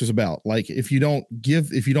Matrix was about. Like, if you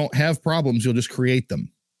don't have problems, you'll just create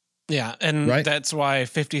them. Yeah. And that's why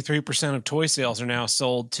 53% of toy sales are now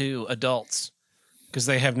sold to adults, because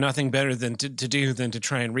they have nothing better than to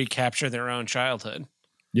try and recapture their own childhood.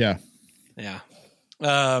 Yeah. Yeah.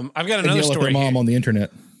 I've got another story. Their mom on the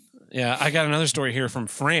internet. Yeah, I got another story here from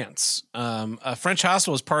France. A French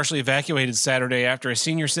hospital was partially evacuated Saturday after a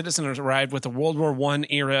senior citizen arrived with a World War I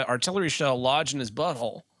era artillery shell lodged in his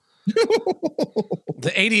butthole.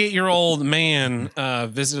 The 88-year-old man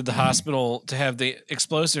visited the hospital to have the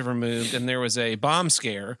explosive removed, and there was a bomb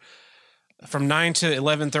scare. From 9 to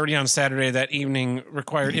 11:30 on Saturday that evening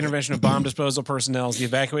required intervention of bomb disposal personnel, the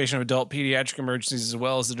evacuation of adult pediatric emergencies, as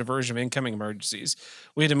well as the diversion of incoming emergencies.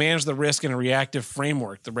 We had to manage the risk in a reactive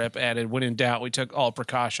framework, the rep added. When in doubt, we took all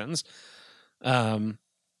precautions.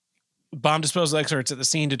 Bomb disposal experts at the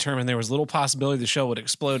scene determined there was little possibility the shell would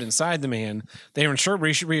explode inside the man. They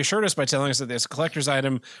reassured us by telling us that this collector's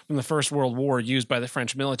item from the First World War used by the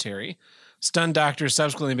French military. Stunned doctors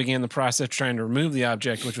subsequently began the process trying to remove the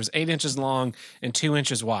object, which was 8 inches long and 2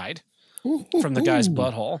 inches wide from the guy's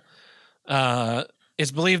butthole.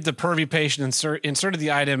 It's believed the pervy patient inserted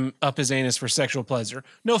the item up his anus for sexual pleasure.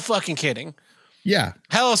 No fucking kidding. Yeah.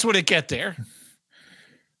 How else would it get there?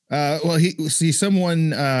 Well,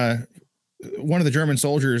 one of the German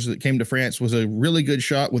soldiers that came to France was a really good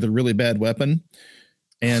shot with a really bad weapon.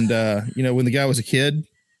 And, when the guy was a kid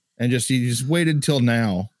and he just waited until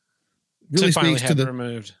now. Really speaks to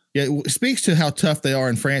removed. Yeah, it speaks to how tough they are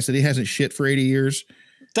in France that he hasn't shit for 80 years.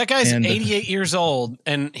 That guy's 88 years old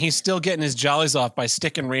and he's still getting his jollies off by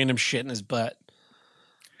sticking random shit in his butt.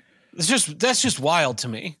 That's just wild to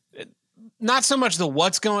me. Not so much the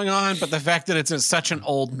what's going on, but the fact that it's such an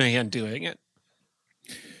old man doing it.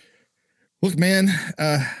 Look, man,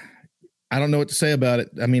 I don't know what to say about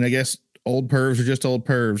it. I mean, I guess old pervs are just old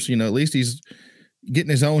pervs. At least he's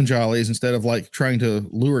getting his own jollies instead of like trying to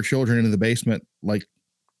lure children into the basement like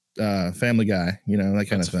Family Guy, that kind of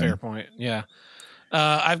thing. That's a fair point. Yeah.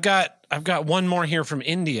 I've got one more here from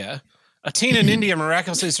India. A teen in India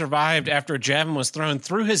miraculously survived after a javelin was thrown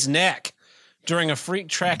through his neck during a freak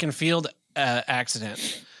track and field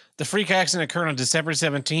accident. The freak accident occurred on December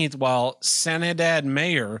 17th while Sanadad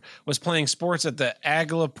Mayer was playing sports at the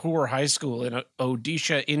Aglapur High School in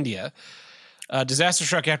Odisha, India. Disaster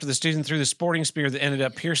struck after the student threw the sporting spear that ended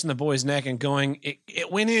up piercing the boy's neck and it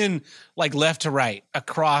went in like left to right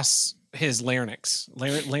across his larynx,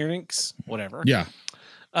 whatever. Yeah.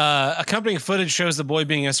 Accompanying footage shows the boy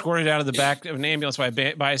being escorted out of the back of an ambulance by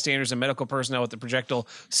bystanders and medical personnel with the projectile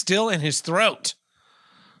still in his throat.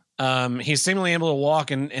 He's seemingly able to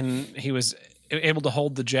walk, and he was able to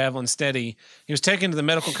hold the javelin steady. He was taken to the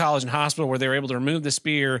medical college and hospital where they were able to remove the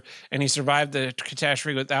spear, and he survived the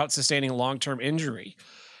catastrophe without sustaining long-term injury.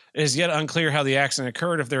 It is yet unclear how the accident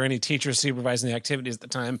occurred, if there are any teachers supervising the activities at the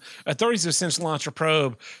time. Authorities have since launched a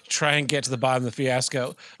probe to try and get to the bottom of the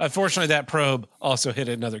fiasco. Unfortunately, that probe also hit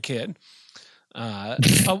another kid.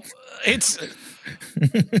 It's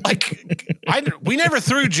like we never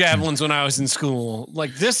threw javelins when I was in school.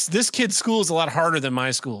 Like this kid's school is a lot harder than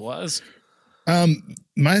my school was. I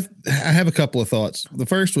have a couple of thoughts. The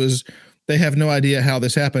first was they have no idea how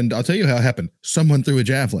this happened. I'll tell you how it happened. Someone threw a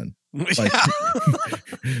javelin. Like,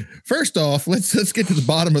 first off, let's get to the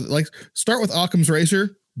bottom of it. Like, start with Occam's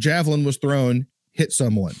razor. Javelin was thrown, hit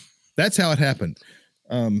someone. That's how it happened.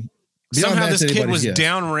 Somehow this kid was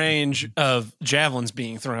downrange of javelins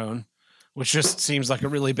being thrown, which just seems like a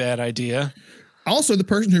really bad idea. Also, the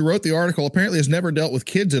person who wrote the article apparently has never dealt with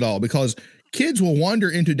kids at all, because kids will wander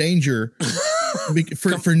into danger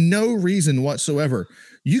for no reason whatsoever.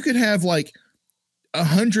 You could have like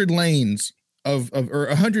 100 lanes or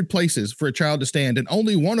 100 places for a child to stand, and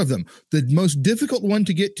only one of them, the most difficult one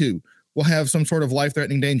to get to, will have some sort of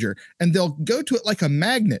life-threatening danger, and they'll go to it like a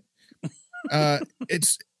magnet. I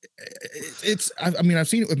mean, I've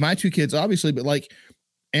seen it with my two kids, obviously, but like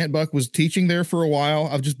Aunt Buck was teaching there for a while.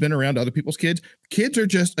 I've just been around other people's kids. Kids are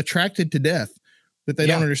just attracted to death that they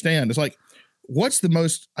don't understand. It's like, what's the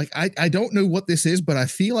most, like, I don't know what this is, but I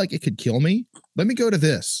feel like it could kill me. Let me go to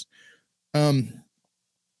this.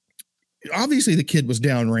 Obviously the kid was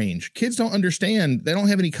downrange. Kids don't understand. They don't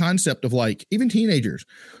have any concept of, like, even teenagers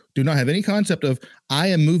do not have any concept of, I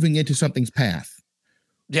am moving into something's path.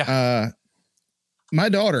 Yeah. My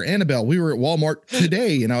daughter, Annabelle, we were at Walmart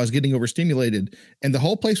today and I was getting overstimulated and the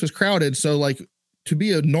whole place was crowded. So, like, to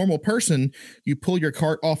be a normal person, you pull your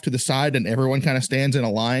cart off to the side and everyone kind of stands in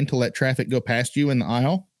a line to let traffic go past you in the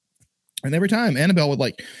aisle. And every time Annabelle would,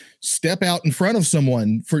 like, step out in front of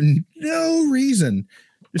someone for no reason.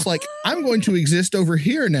 Just like, I'm going to exist over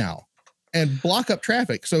here now and block up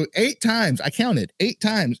traffic. So 8 times, I counted 8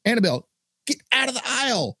 times, Annabelle, get out of the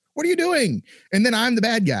aisle. What are you doing? And then I'm the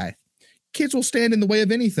bad guy. Kids will stand in the way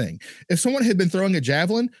of anything. If someone had been throwing a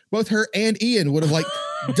javelin, both her and Ian would have, like,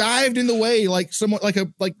 dived in the way, like someone, like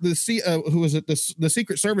who was it? The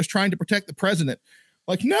Secret Service trying to protect the president.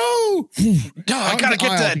 Like, no, I gotta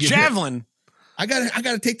get that javelin. I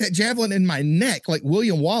gotta take that javelin in my neck, like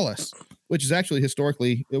William Wallace, which is actually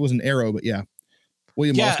historically it was an arrow, but yeah,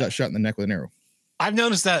 William Wallace got shot in the neck with an arrow. I've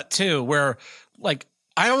noticed that too, where, like,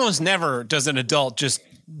 I almost never does an adult just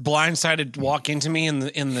blindsided walk into me in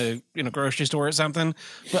the grocery store or something,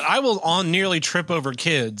 but I will nearly trip over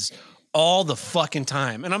kids all the fucking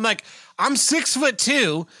time. And I'm like, I'm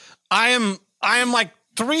 6'2". I am like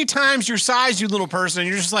 3 times your size, you little person. And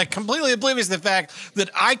you're just, like, completely oblivious to the fact that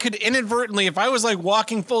I could inadvertently, if I was, like,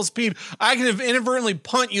 walking full speed, I could have inadvertently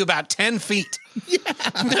punt you about 10 feet.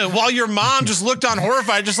 Yeah. While your mom just looked on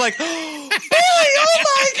horrified, just like, oh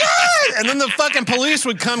my God. And then the fucking police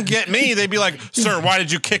would come get me. They'd be like, sir, why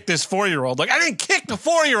did you kick this 4-year-old? Like, I didn't kick the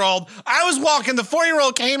 4-year-old. I was walking. The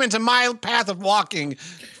 4-year-old came into my path of walking.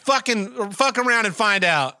 Fuck around and find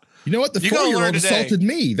out. You know what? The 4-year-old assaulted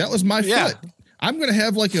me. That was my foot. I'm going to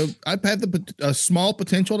have I've had a small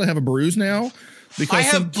potential to have a bruise now. Because I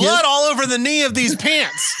have blood all over the knee of these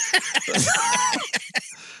pants.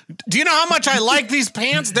 Do you know how much I like these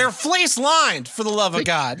pants? They're fleece lined, for the love of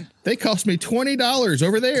God. They cost me $20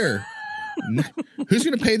 over there. Who's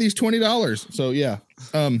going to pay these $20? So yeah.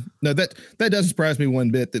 No, that doesn't surprise me one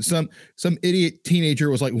bit that some idiot teenager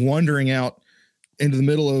was, like, wandering out into the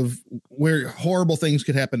middle of where horrible things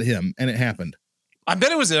could happen to him. And it happened. I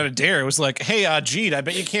bet it was at a dare. It was like, hey, Jeet, I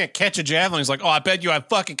bet you can't catch a javelin. He's like, oh, I bet you I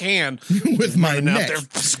fucking can. With my neck.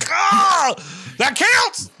 Oh, that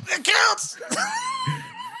counts. That counts.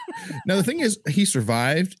 Now, the thing is, he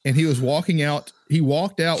survived and he was walking out. He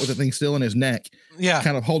walked out with the thing still in his neck. Yeah.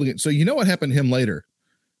 Kind of holding it. So you know what happened to him later?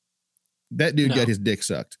 That dude got his dick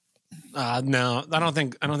sucked. No, I don't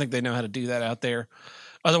think they know how to do that out there.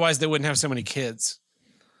 Otherwise, they wouldn't have so many kids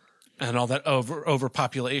and all that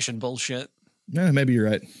overpopulation bullshit. Yeah, maybe you're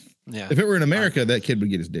right. Yeah. If it were in America, that kid would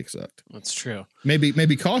get his dick sucked. That's true.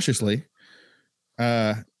 Maybe cautiously.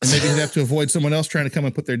 And maybe he'd have to avoid someone else trying to come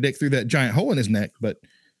and put their dick through that giant hole in his neck. But,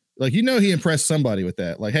 like, he impressed somebody with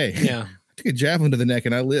that. Like, hey, I took a javelin to the neck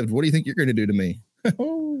and I lived. What do you think you're going to do to me?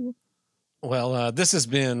 Well, this has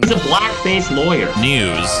been... He's a black-faced lawyer.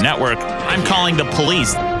 News Network. I'm calling the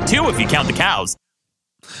police, too, if you count the cows.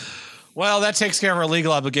 Well, that takes care of our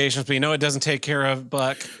legal obligations, but you know it doesn't take care of,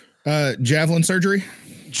 Buck? Javelin surgery.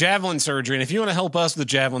 Javelin surgery. And if you want to help us with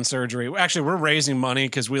the javelin surgery, actually, we're raising money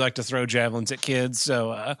because we like to throw javelins at kids.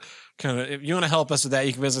 So if you want to help us with that,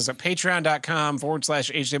 you can visit us at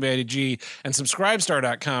patreon.com/HWIDG and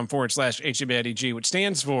subscribestar.com/HWIDG, which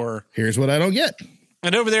stands for Here's What I Don't Get.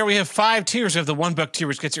 And over there, we have 5 tiers. We have the $1 tier,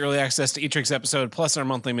 which gets you early access to each week's episode, plus our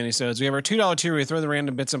monthly minisodes. We have our $2 tier, where we throw the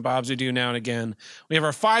random bits and bobs we do now and again. We have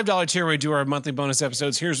our $5 tier, where we do our monthly bonus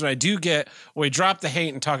episodes. Here's What I Do Get, where we drop the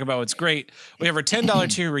hate and talk about what's great. We have our $10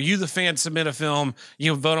 tier, where you, the fan, submit a film.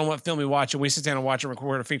 You vote on what film we watch, and we sit down and watch and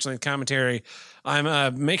record a feature-length commentary.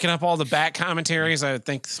 I'm making up all the back commentaries. I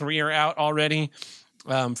think 3 are out already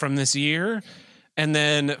from this year. And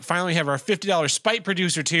then finally, we have our $50 Spite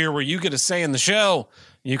Producer tier, where you get a say in the show.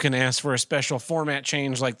 You can ask for a special format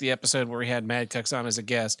change, like the episode where we had Mad Cucks on as a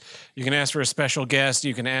guest. You can ask for a special guest.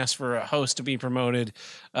 You can ask for a host to be promoted.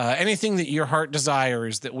 Anything that your heart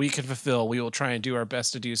desires that we can fulfill, we will try and do our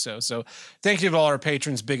best to do so. So thank you to all our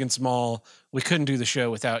patrons, big and small. We couldn't do the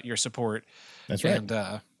show without your support. That's right. And,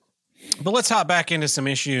 but let's hop back into some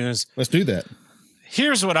issues. Let's do that.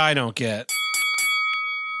 Here's what I don't get.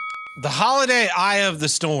 The holiday eye of the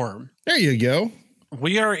storm. There you go.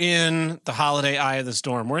 We are in the holiday eye of the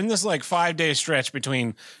storm. We're in this like 5-day stretch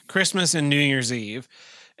between Christmas and New Year's Eve.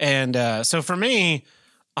 And so for me,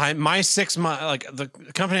 my 6 month, like the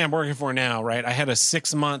company I'm working for now, right? I had a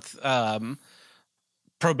 6-month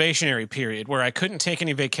probationary period where I couldn't take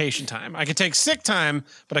any vacation time. I could take sick time,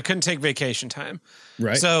 but I couldn't take vacation time.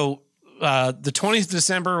 Right. So the 20th of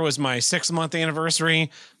December was my 6-month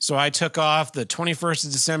anniversary. So I took off the 21st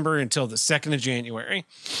of December until the 2nd of January.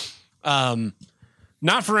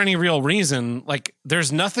 Not for any real reason. Like,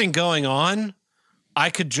 there's nothing going on.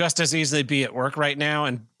 I could just as easily be at work right now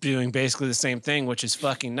and doing basically the same thing, which is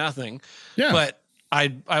fucking nothing. Yeah. But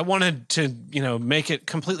I wanted to, make it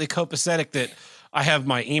completely copacetic that I have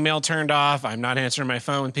my email turned off. I'm not answering my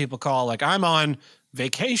phone when people call. Like, I'm on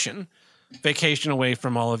vacation away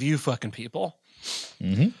from all of you fucking people.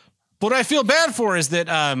 Mm-hmm. What I feel bad for is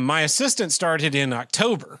that my assistant started in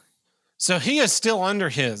October. So he is still under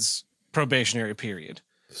his probationary period.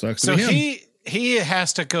 Sucks so to be him. he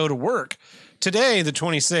has to go to work. Today, the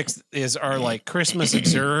 26th, is our like Christmas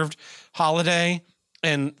observed holiday,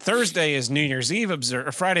 and Thursday is New Year's Eve observed,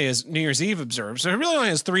 or Friday is New Year's Eve observed. So he really only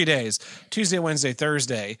has 3 days, Tuesday, Wednesday,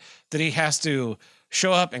 Thursday, that he has to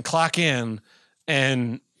show up and clock in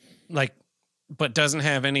and but doesn't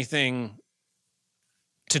have anything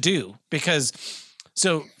to do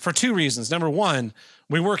so for 2 reasons. Number one,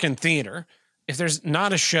 we work in theater. If there's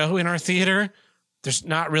not a show in our theater, there's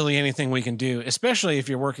not really anything we can do, especially if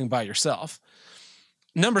you're working by yourself.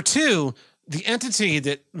 Number 2, the entity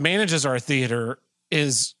that manages our theater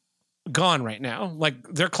is gone right now.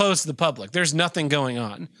 Like, they're closed to the public. There's nothing going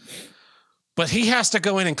on. But he has to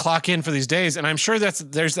go in and clock in for these days. And I'm sure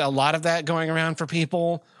there's a lot of that going around for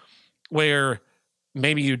people where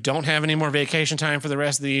maybe you don't have any more vacation time for the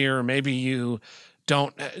rest of the year, or maybe you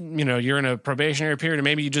don't, you're in a probationary period, or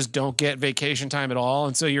maybe you just don't get vacation time at all.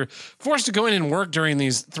 And so you're forced to go in and work during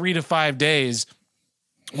these 3 to 5 days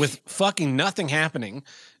with fucking nothing happening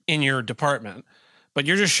in your department. But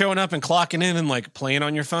you're just showing up and clocking in and like playing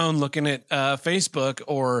on your phone, looking at Facebook,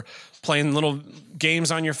 or playing little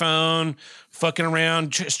games on your phone, fucking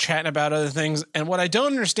around, just chatting about other things. And what I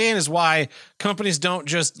don't understand is why companies don't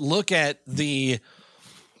just look at the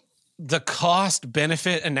cost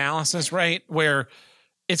benefit analysis, right? Where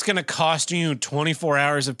it's going to cost you 24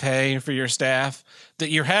 hours of pay for your staff that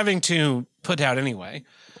you're having to put out anyway.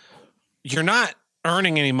 You're not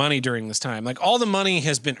earning any money during this time. Like, all the money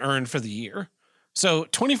has been earned for the year. So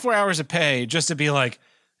 24 hours of pay just to be like,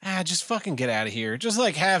 just fucking get out of here. Just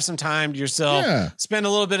like have some time to yourself, spend a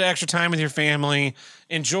little bit of extra time with your family,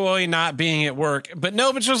 enjoy not being at work. But no,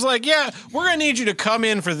 it's just like, we're going to need you to come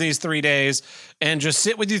in for these 3 days and just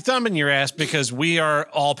sit with your thumb in your ass because we are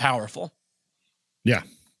all powerful. Yeah.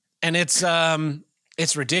 And it's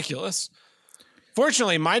ridiculous.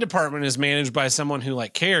 Fortunately, my department is managed by someone who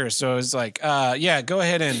like cares. So it's like, go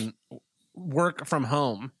ahead and work from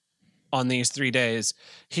home on these 3 days.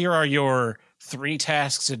 Here are your 3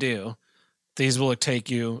 tasks to do. These will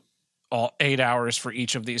take you all 8 hours for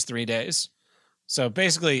each of these 3 days. So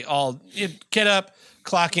basically you get up,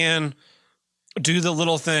 clock in, do the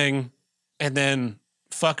little thing, and then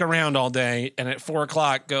fuck around all day. And at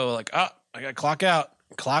 4:00 go like, I got to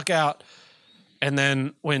clock out. And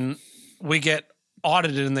then when we get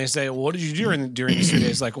audited and they say, well, what did you do during these 3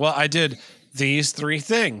 days? Like, well, I did these 3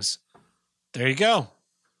 things. There you go.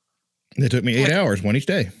 It took me 8 hours, one each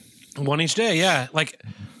day. One each day, yeah. Like,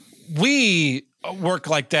 we work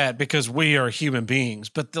like that because we are human beings,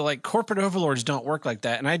 but the like corporate overlords don't work like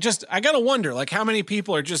that. And I gotta wonder, like, how many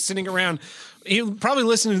people are just sitting around, probably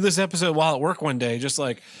listening to this episode while at work one day, just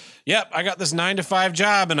like, yep, I got this 9 to 5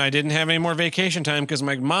 job and I didn't have any more vacation time because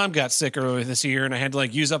my mom got sick earlier this year and I had to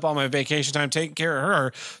like use up all my vacation time taking care of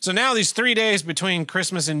her. So now these 3 days between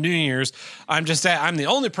Christmas and New Year's, I'm the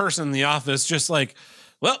only person in the office, just like,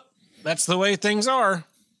 well, that's the way things are.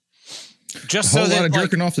 Just a whole lot of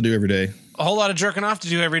jerking off to do every day. A whole lot of jerking off to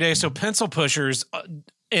do every day. So pencil pushers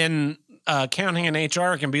in accounting and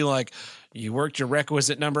HR can be like, you worked your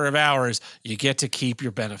requisite number of hours, you get to keep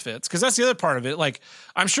your benefits. Because that's the other part of it. Like,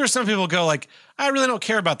 I'm sure some people go like, I really don't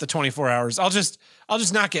care about the 24 hours. I'll just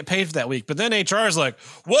not get paid for that week. But then HR is like,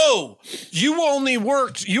 whoa, you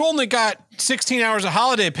only got 16 hours of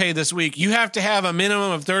holiday pay this week. You have to have a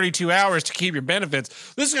minimum of 32 hours to keep your benefits.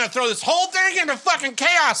 This is going to throw this whole thing into fucking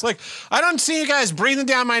chaos. Like, I don't see you guys breathing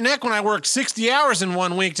down my neck when I work 60 hours in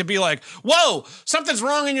 1 week to be like, whoa, something's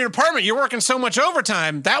wrong in your department. You're working so much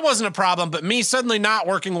overtime. That wasn't a problem. But me suddenly not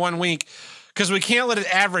working 1 week, because we can't let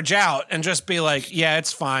it average out and just be like, yeah,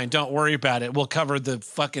 it's fine. Don't worry about it. We'll cover the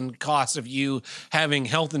fucking cost of you having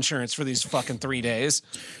health insurance for these fucking 3 days.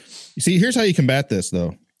 You see, here's how you combat this,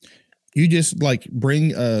 though. You just like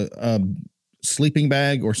bring a sleeping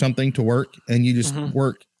bag or something to work and you just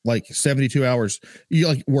work like 72 hours. You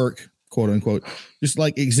like work, quote unquote, just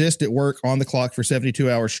like exist at work on the clock for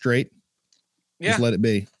 72 hours straight. Yeah. Just let it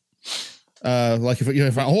be. Like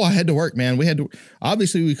if I had to work, man,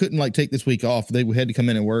 obviously we couldn't like take this week off. We had to come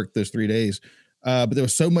in and work those 3 days. But there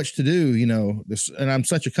was so much to do, and I'm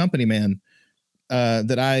such a company man,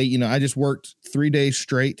 that I just worked 3 days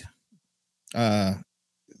straight.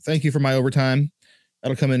 Thank you for my overtime.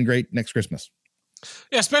 That'll come in great next Christmas.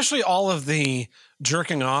 Yeah. Especially all of the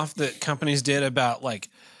jerking off that companies did about like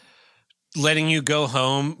letting you go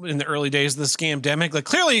home in the early days of the scamdemic. Like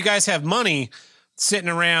clearly you guys have money sitting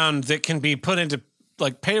around that can be put into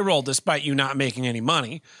like payroll despite you not making any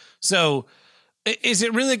money. So is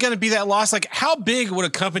it really going to be that loss? Like how big would a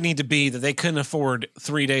company need to be that they couldn't afford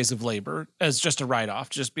 3 days of labor as just a write-off?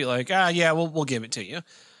 Just be like, yeah, we'll give it to you.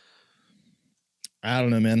 I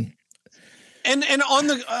don't know, man. And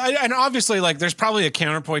obviously like there's probably a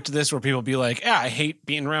counterpoint to this where people be like, I hate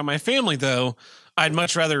being around my family though. I'd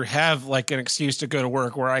much rather have like an excuse to go to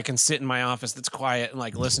work where I can sit in my office that's quiet and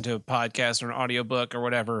like listen to a podcast or an audiobook or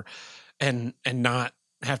whatever and not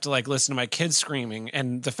have to like listen to my kids screaming.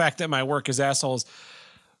 And the fact that my work is assholes,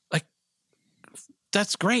 like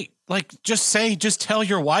that's great. Like just tell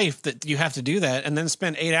your wife that you have to do that and then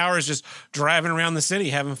spend 8 hours just driving around the city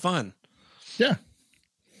having fun. Yeah.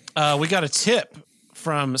 We got a tip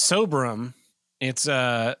from Soberum. It's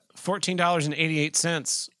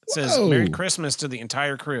 $14.88. It says Merry Christmas to the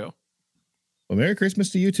entire crew. Well, Merry Christmas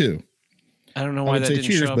to you too. I don't know why that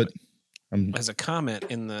didn't show up but as a comment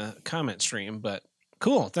in the comment stream, but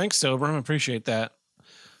cool. Thanks, Soberum. I appreciate that.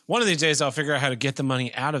 One of these days I'll figure out how to get the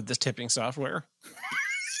money out of this tipping software.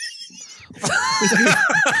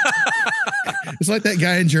 It's like that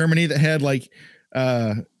guy in Germany that had like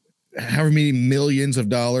however many millions of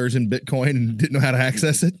dollars in Bitcoin and didn't know how to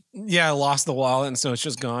access it. Yeah, I lost the wallet and so it's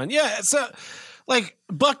just gone. Yeah, so like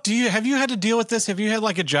Buck, have you had to deal with this? Have you had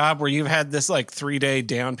like a job where you've had this like 3 day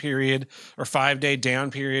down period or 5 day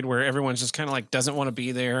down period where everyone's just kind of like doesn't want to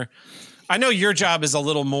be there? I know your job is a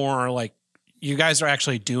little more like you guys are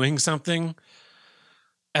actually doing something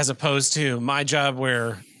as opposed to my job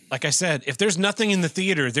where, like I said, if there's nothing in the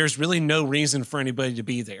theater, there's really no reason for anybody to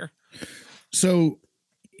be there. So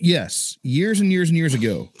yes, years and years and years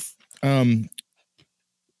ago,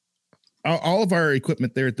 all of our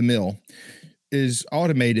equipment there at the mill is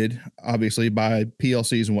automated, obviously, by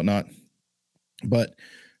PLCs and whatnot. But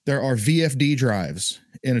there are VFD drives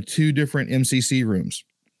in 2 different MCC rooms.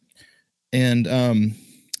 And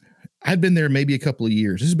I'd been there maybe a couple of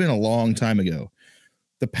years. This has been a long time ago.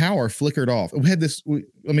 The power flickered off. We had this.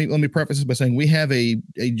 Let me preface this by saying we have a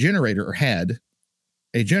generator, or had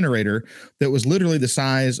a generator that was literally the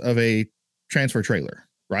size of a transfer trailer,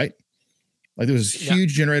 right? Like there was this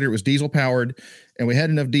huge generator. It was diesel powered, and we had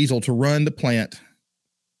enough diesel to run the plant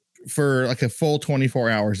for like a full 24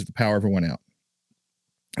 hours if the power ever went out.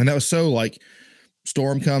 And that was so like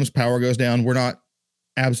storm comes, power goes down. We're not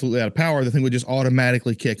absolutely out of power. The thing would just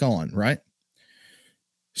automatically kick on, right?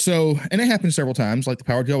 So, and it happened several times. Like the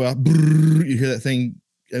power would go out, brrr, you hear that thing,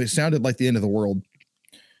 and it sounded like the end of the world.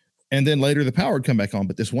 And then later the power would come back on.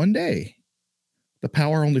 But this one day, the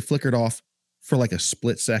power only flickered off for like a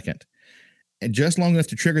split second. And just long enough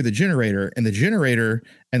to trigger the generator. And the generator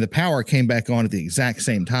and the power came back on at the exact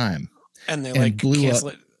same time. And they like blew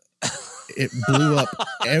up. it blew up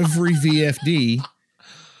every VFD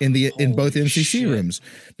in both MCC rooms.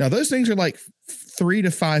 Now those things are like $3,000 to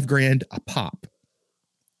 $5,000 a pop,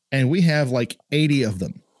 and we have like 80 of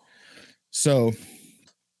them. So,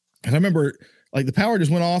 and I remember like the power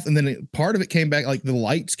just went off, and then part of it came back, like the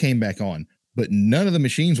lights came back on, but none of the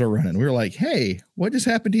machines were running. We were like, "Hey, what just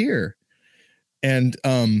happened here?" And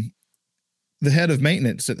the head of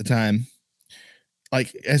maintenance at the time,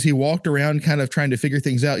 like as he walked around kind of trying to figure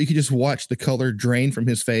things out, you could just watch the color drain from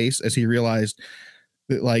his face as he realized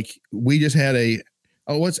that like we just had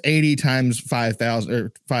what's 80 times 5,000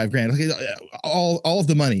 or $5,000? All of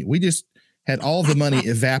the money. We just had all of the money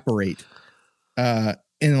evaporate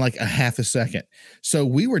in like a half a second. So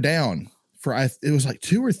we were down for, it was like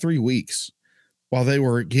 2 or 3 weeks while they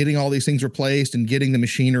were getting all these things replaced and getting the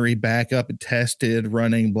machinery back up and tested,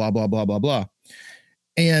 running, blah, blah, blah, blah, blah.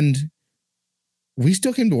 And we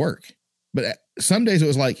still came to work. But some days it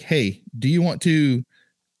was like, hey, do you want to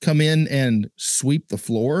come in and sweep the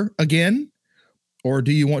floor again? Or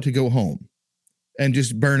do you want to go home and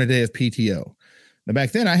just burn a day of PTO? Now,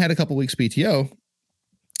 back then I had a couple weeks PTO.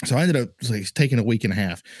 So I ended up like taking a week and a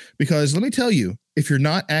half, because let me tell you, if you're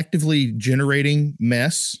not actively generating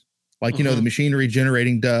mess, like, you know, the machinery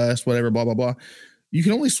generating dust, whatever, blah, blah, blah, you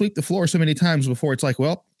can only sweep the floor so many times before it's like,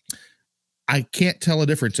 well, I can't tell a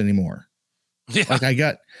difference anymore. Yeah. Like I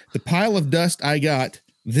got the pile of dust I got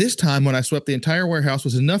this time when I swept the entire warehouse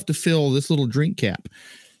was enough to fill this little drink cap.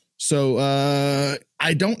 So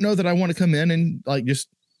I don't know that I want to come in and like just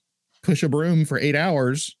push a broom for 8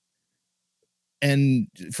 hours and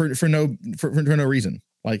for no reason.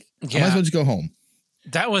 Like, I might as well just go home.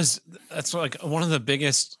 That's like one of the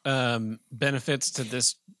biggest benefits to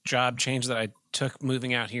this job change that I took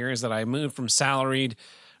moving out here, is that I moved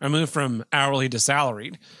from hourly to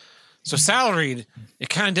salaried. So salaried, it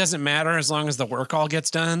kind of doesn't matter as long as the work all gets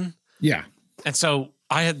done. Yeah. And so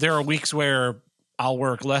there are weeks where I'll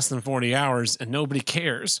work less than 40 hours and nobody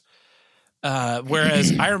cares.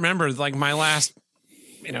 Whereas I remember like my last,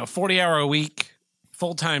 40-hour a week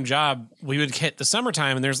full-time job, we would hit the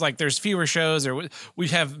summertime and there's fewer shows, or we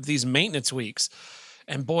have these maintenance weeks.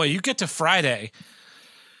 And boy, you get to Friday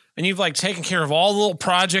and you've like taken care of all the little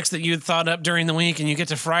projects that you had thought up during the week. And you get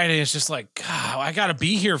to Friday, it's just like, God, I got to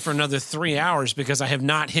be here for another 3 hours because I have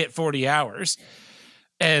not hit 40 hours.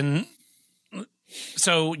 And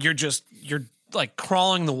so you're like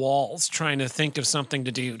crawling the walls, trying to think of something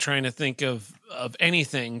to do, trying to think of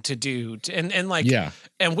anything to do. And like, yeah.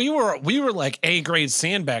 And we were like A-grade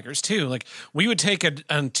sandbaggers too. Like we would take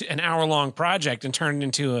an hour-long project and turn it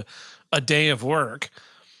into a day of work.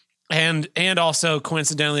 And also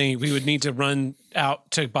coincidentally, we would need to run out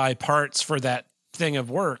to buy parts for that thing of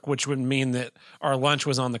work, which would mean that our lunch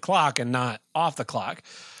was on the clock and not off the clock.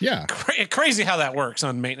 Yeah. Crazy how that works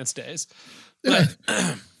on maintenance days.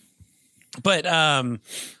 But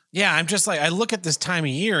yeah, I'm just like, I look at this time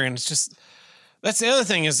of year and it's just, that's the other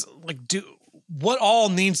thing is like, what all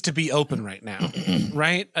needs to be open right now,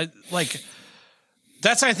 right?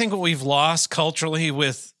 That's, I think, what we've lost culturally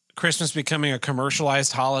with Christmas becoming a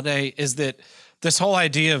commercialized holiday, is that this whole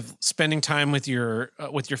idea of spending time with your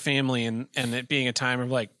family and it being a time of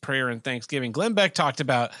like prayer and Thanksgiving. Glenn Beck talked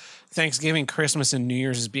about Thanksgiving, Christmas, and New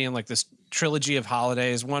Year's as being like this trilogy of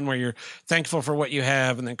holidays, one where you're thankful for what you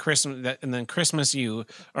have, and then Christmas you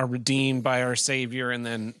are redeemed by our Savior, and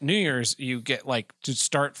then New Year's you get like to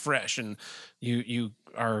start fresh and you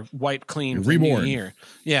are wiped clean for the new year.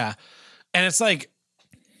 Yeah. And it's like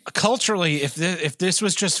culturally, if this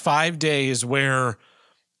was just 5 days where,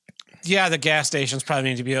 yeah, the gas stations probably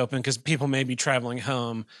need to be open because people may be traveling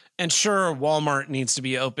home. And sure, Walmart needs to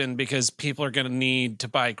be open because people are going to need to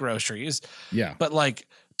buy groceries. Yeah. But like,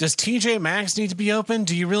 does TJ Maxx need to be open?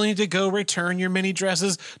 Do you really need to go return your mini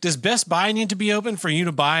dresses? Does Best Buy need to be open for you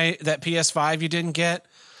to buy that PS5 you didn't get?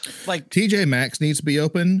 Like, TJ Maxx needs to be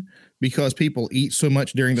open because people eat so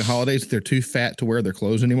much during the holidays that they're too fat to wear their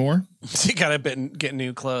clothes anymore. You got to get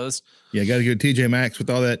new clothes. Yeah, got to go to TJ Maxx with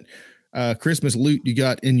all that Christmas loot you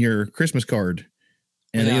got in your Christmas card,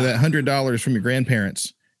 and you get that $100 from your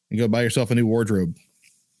grandparents and go buy yourself a new wardrobe.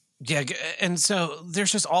 Yeah. And so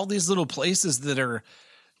there's just all these little places that are,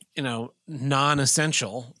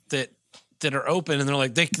 non-essential that are open, and they're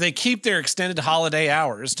like, they keep their extended holiday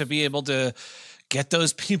hours to be able to get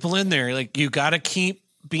those people in there. Like, you got to keep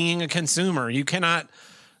being a consumer. You cannot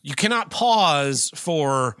pause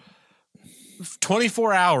for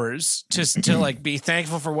 24 hours to like be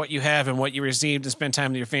thankful for what you have and what you received and spend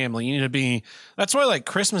time with your family. You need to be, that's why like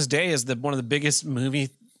Christmas Day is one of the biggest movie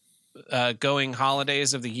going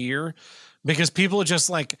holidays of the year, because people just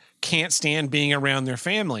like can't stand being around their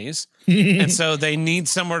families. And so they need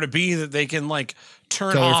somewhere to be that they can like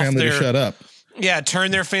turn Tell off their family to shut up. Yeah,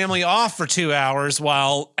 turn their family off for 2 hours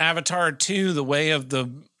while Avatar 2, The Way of the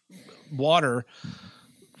Water,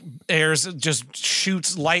 airs, just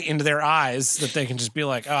shoots light into their eyes that they can just be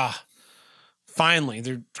like, finally,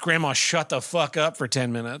 their grandma shut the fuck up for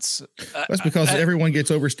 10 minutes. That's because everyone gets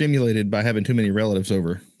overstimulated by having too many relatives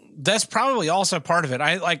over. That's probably also part of it.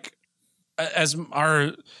 I like, as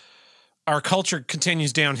our culture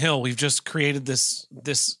continues downhill, we've just created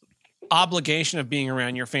this obligation of being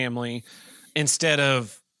around your family instead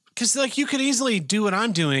of, because like you could easily do what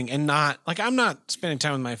I'm doing and not like, I'm not spending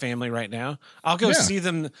time with my family right now. I'll go see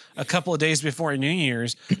them a couple of days before New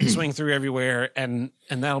Year's, swing through everywhere, and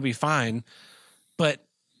that'll be fine. But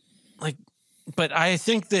I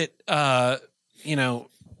think that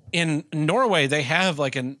in Norway they have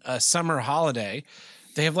like a summer holiday.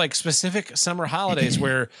 They have like specific summer holidays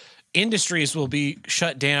where industries will be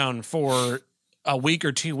shut down for a week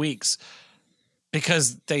or 2 weeks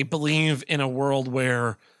because they believe in a world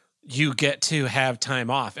where you get to have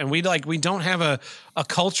time off. And we don't have a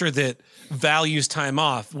culture that values time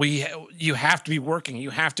off. You have to be working. You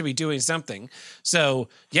have to be doing something. So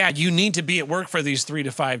yeah, you need to be at work for these 3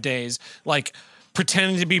 to 5 days, like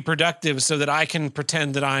pretending to be productive so that I can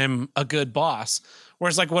pretend that I'm a good boss.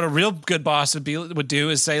 Whereas like what a real good boss would do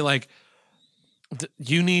is say like,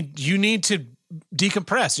 you need to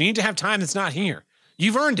decompress. You need to have time that's not here.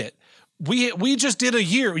 You've earned it. We just did a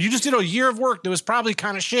year. You just did a year of work that was probably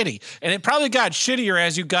kind of shitty. And it probably got shittier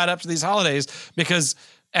as you got up to these holidays, because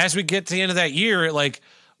as we get to the end of that year, like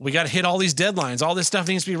we got to hit all these deadlines. All this stuff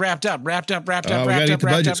needs to be wrapped up. We got to get the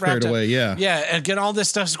budget squared away. Yeah. Yeah. And get all this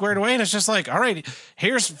stuff squared away. And it's just like, all right,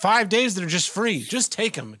 here's 5 days that are just free. Just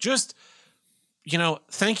take them. Just,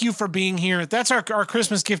 thank you for being here. That's our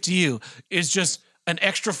Christmas gift to you, is just an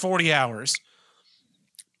extra 40 hours.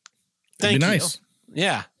 Thank you. Nice.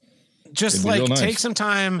 Yeah. Just like take some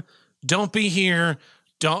time. Don't be here.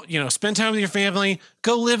 Don't, spend time with your family.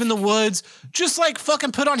 Go live in the woods. Just like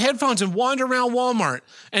fucking put on headphones and wander around Walmart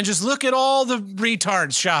and just look at all the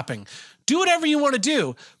retards shopping. Do whatever you want to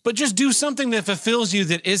do, but just do something that fulfills you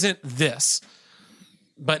that isn't this.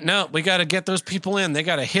 But no, we got to get those people in. They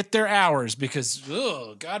got to hit their hours because,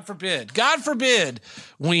 God forbid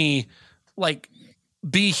we like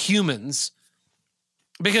be humans,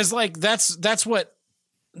 because like that's what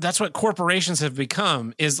corporations have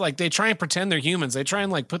become, is like they try and pretend they're humans. They try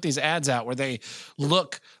and like put these ads out where they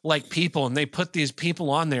look like people and they put these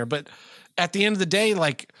people on there. But at the end of the day,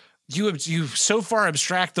 like you so far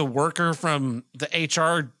abstract the worker from the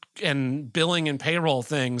HR and billing and payroll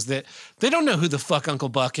things that they don't know who the fuck Uncle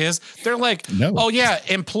Buck is. They're like, oh yeah,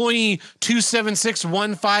 employee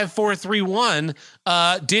 276-15431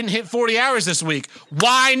 didn't hit 40 hours this week.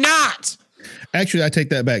 Why not? Actually, I take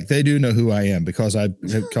that back. They do know who I am because I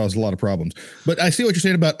have caused a lot of problems. But I see what you're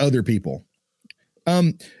saying about other people.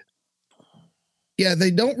 Yeah,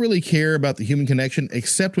 they don't really care about the human connection,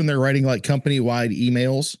 except when they're writing like company-wide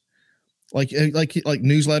emails, like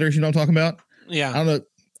newsletters. You know what I'm talking about? Yeah. I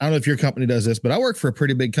don't know if your company does this, but I work for a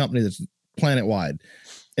pretty big company that's planet-wide,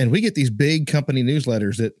 and we get these big company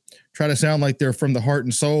newsletters that try to sound like they're from the heart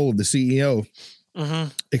and soul of the CEO. Mm-hmm.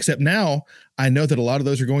 Except now I know that a lot of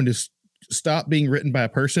those are going to stop being written by a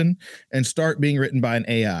person and start being written by an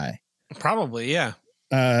AI. Probably. Yeah.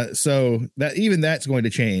 So that's going to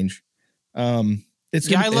change. I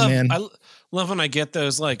love when I get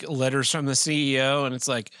those like letters from the CEO and it's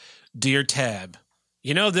like, "Dear Tab,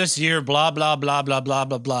 this year, blah, blah, blah, blah, blah,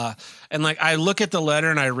 blah, blah." And like, I look at the letter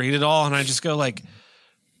and I read it all and I just go like,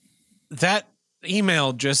 that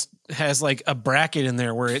email just has like a bracket in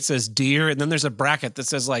there where it says "dear," and then there's a bracket that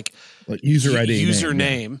says like user ID,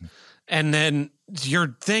 username. Yeah. And then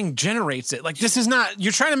your thing generates it. Like, this is not,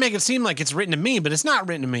 you're trying to make it seem like it's written to me, but it's not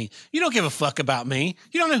written to me. You don't give a fuck about me.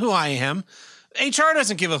 You don't know who I am. HR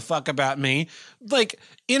doesn't give a fuck about me. Like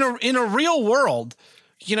in a real world,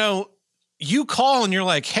 you call and you're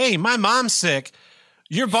like, "Hey, my mom's sick."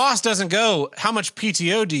 Your boss doesn't go, "How much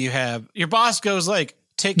PTO do you have?" Your boss goes like,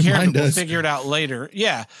 "Take care of it. We'll figure it out later."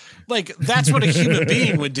 Yeah. Like that's what a human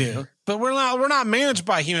being would do. But we're not managed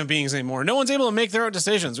by human beings anymore. No one's able to make their own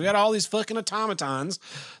decisions. We got all these fucking automatons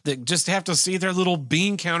that just have to see their little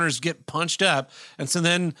bean counters get punched up. And so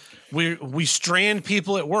then we strand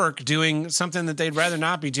people at work doing something that they'd rather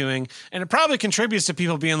not be doing. And it probably contributes to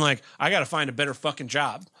people being like, "I got to find a better fucking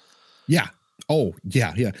job." Yeah. Oh,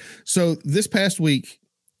 yeah. Yeah. So this past week,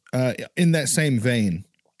 in that same vein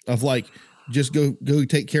of like, just go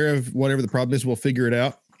take care of whatever the problem is. We'll figure it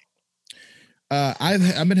out.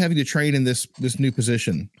 I've been having to train in this new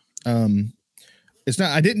position It's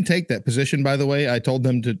not, I didn't take that position, by the way. I told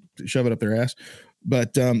them to shove it up their ass,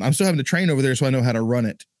 but I'm still having to train over there so I know how to run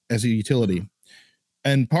it as a utility.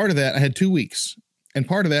 And part of that, I had 2 weeks. And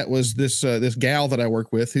part of that was this gal that I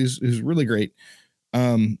work with, who's really great,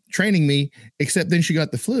 training me, except then she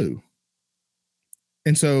got the flu.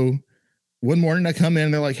 And so one morning I come in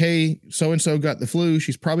and they're like, hey, so-and-so got the flu.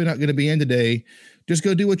 She's probably not going to be in today. Just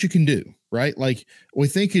go do what you can do, right? Like, we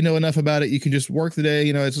think you know enough about it. You can just work the day.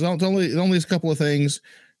 You know, it's only a couple of things,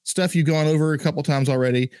 stuff you've gone over a couple times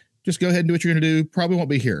already. Just go ahead and do what you're going to do. Probably won't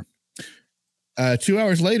be here. 2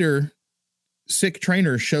 hours later, sick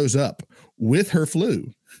trainer shows up with her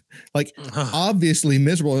flu, like obviously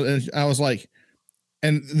miserable. And I was like,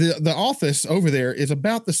 and the office over there is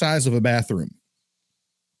about the size of a bathroom.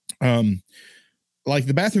 Like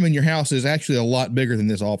the bathroom in your house is actually a lot bigger than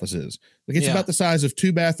this office is. Like it's about the size of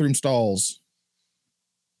 2 bathroom stalls,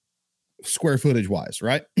 square footage wise.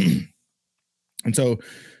 Right. And so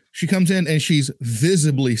she comes in and she's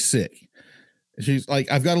visibly sick. She's like,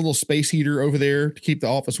 I've got a little space heater over there to keep the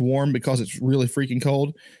office warm because it's really freaking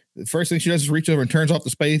cold. The first thing she does is reach over and turns off the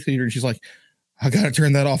space heater. And she's like, I got to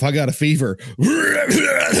turn that off. I got a fever.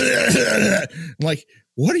 I'm like,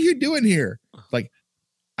 what are you doing here? Like,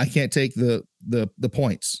 I can't take the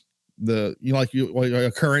points,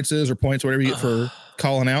 occurrences or points, whatever you get for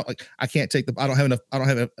calling out. Like, I can't take I don't have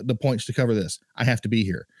the points to cover this. I have to be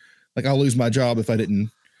here. Like, I'll lose my job if I didn't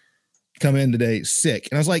come in today sick.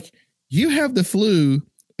 And I was like, you have the flu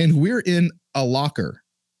and we're in a locker.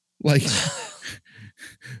 Like,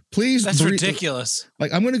 please. That's ridiculous.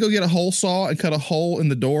 Like, I'm going to go get a hole saw and cut a hole in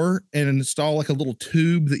the door and install like a little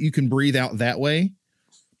tube that you can breathe out that way.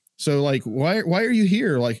 So like, why are you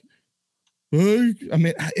here? Like, I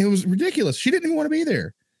mean, it was ridiculous. She didn't even want to be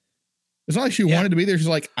there. It's not like she wanted to be there. She's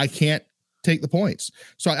like, I can't take the points.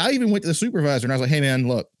 So I even went to the supervisor and I was like, hey man,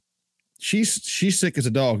 look, she's sick as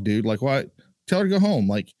a dog, dude. Like, why? Tell her to go home.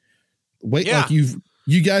 Like, wait, like you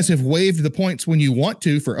guys have waived the points when you want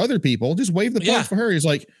to for other people. Just waive the points for her. He's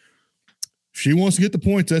like, she wants to get the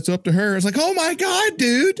points. That's up to her. It's like, oh my God,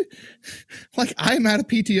 dude. Like, I'm out of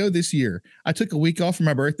PTO this year. I took a week off for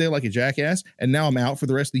my birthday like a jackass, and now I'm out for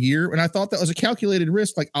the rest of the year. And I thought that was a calculated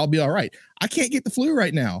risk. Like, I'll be all right. I can't get the flu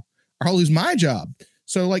right now or I'll lose my job.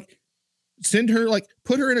 So like, send her, like,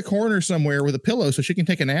 put her in a corner somewhere with a pillow so she can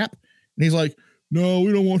take a nap. And he's like, no,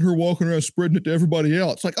 we don't want her walking around spreading it to everybody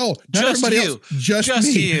else. Like, oh, not just everybody you. else,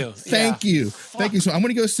 just me. You. Thank you. Fuck. Thank you. So I'm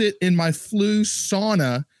going to go sit in my flu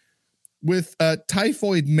sauna with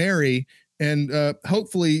Typhoid Mary. And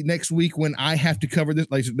hopefully next week when I have to cover this,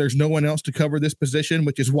 like there's no one else to cover this position,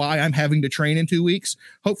 which is why I'm having to train in 2 weeks.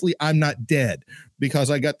 Hopefully I'm not dead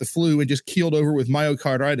because I got the flu and just keeled over with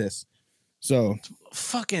myocarditis. So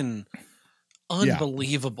fucking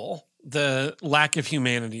unbelievable. The lack of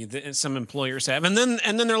humanity that some employers have. And then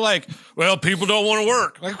they're like, well, people don't want to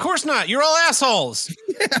work. Like, of course not. You're all assholes.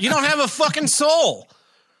 You don't have a fucking soul.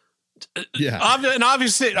 Yeah. And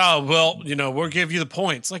obviously, oh, well, you know, we'll give you the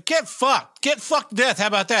points. Like, get fucked to death. How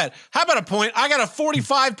about that? How about a point? I got a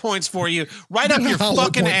 45 points for you right up your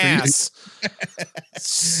fucking ass.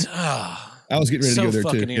 I was getting ready to go there too.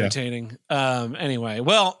 So fucking irritating. Anyway,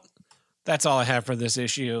 well, that's all I have for this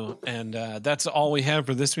issue. And that's all we have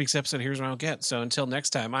for this week's episode. Here's what I'll get. So until next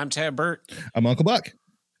time, I'm Tab Burt. I'm Uncle Buck.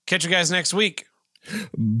 Catch you guys next week.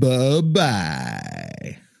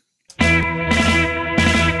 Bye-bye.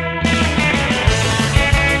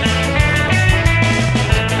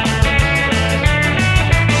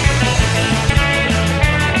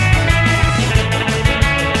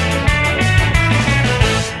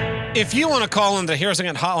 If you want to call in the Heroes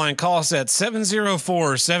Again hotline, call us at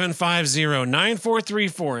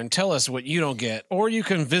 704-750-9434 and tell us what you don't get. Or you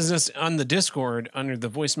can visit us on the Discord under the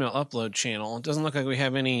voicemail upload channel. It doesn't look like we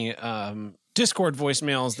have any Discord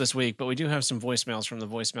voicemails this week, but we do have some voicemails from the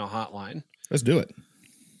voicemail hotline. Let's do it.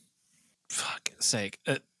 Fuck's sake.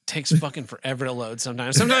 It takes fucking forever to load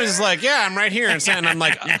sometimes. Sometimes it's like, yeah, I'm right here. And I'm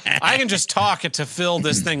like, I can just talk to fill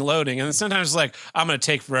this thing loading. And then sometimes it's like, I'm going to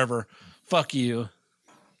take forever. Fuck you.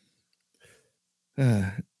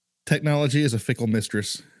 Technology is a fickle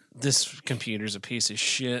mistress. This computer's a piece of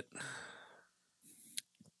shit.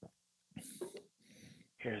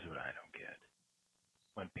 Here's what I don't get.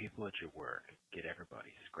 When people at your work get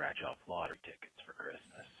everybody scratch-off lottery tickets for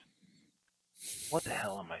Christmas, what the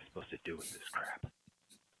hell am I supposed to do with this crap?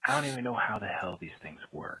 I don't even know how the hell these things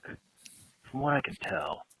work. From what I can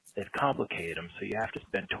tell, they've complicated them so you have to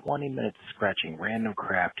spend 20 minutes scratching random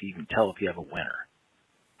crap to even tell if you have a winner.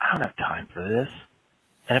 I don't have time for this.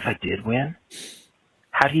 And if I did win,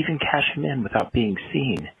 how do you even cash them in without being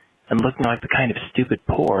seen and looking like the kind of stupid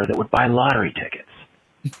poor that would buy lottery tickets?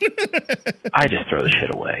 I just throw the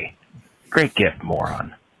shit away. Great gift,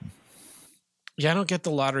 moron. Yeah, I don't get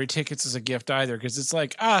the lottery tickets as a gift either because it's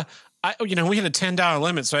like, we had a $10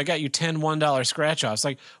 limit, so I got you 10 $1 scratch offs.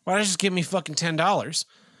 Like, why don't you just give me fucking $10?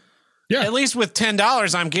 Yeah. At least with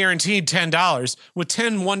 $10, I'm guaranteed $10. With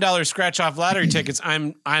 10 $1 scratch off lottery tickets,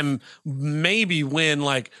 I'm maybe win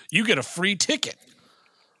like you get a free ticket.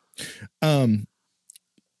 Something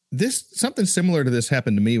similar to this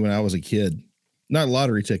happened to me when I was a kid. Not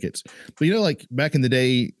lottery tickets, but like back in the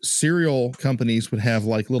day, cereal companies would have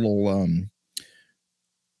like little,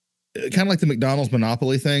 kind of like the McDonald's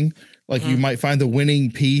Monopoly thing. Like you might find the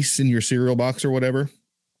winning piece in your cereal box or whatever.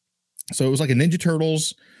 So it was like a Ninja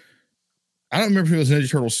Turtles. I don't remember if it was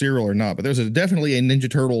Ninja Turtles cereal or not, but there was definitely a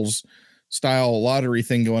Ninja Turtles style lottery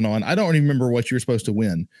thing going on. I don't even remember what you were supposed to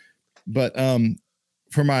win, but,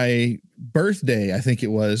 for my birthday, I think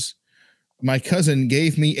it was, my cousin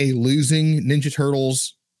gave me a losing Ninja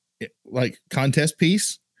Turtles like contest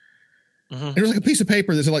piece. It was like a piece of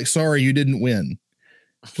paper that said like, sorry, you didn't win.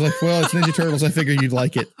 She's like, well, it's Ninja Turtles. I figured you'd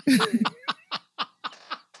like it.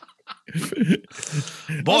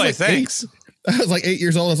 Boy, thanks. I was like 8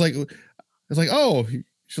 years old. I was like, oh,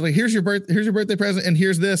 she's like, here's your birthday present. And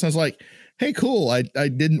here's this. I was like, hey, cool. I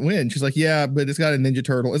didn't win. She's like, yeah, but it's got a Ninja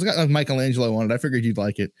Turtle. It's got a Michelangelo on it. I figured you'd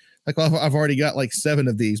like it. Like, well, I've already got like 7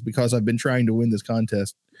 of these because I've been trying to win this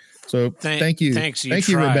contest. So thank you. Thanks. Thank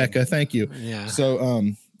you, Rebecca. Thank you. Yeah. So,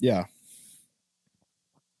 yeah.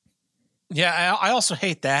 Yeah. I also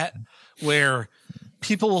hate that where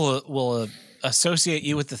people will associate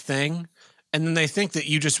you with the thing and then they think that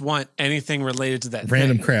you just want anything related to that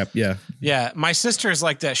random thing. crap. Yeah. Yeah. My sister is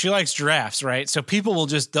like that. She likes giraffes, right? So people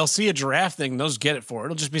they'll see a giraffe thing and they'll just get it for her.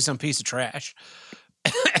 It'll just be some piece of trash.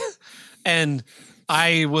 And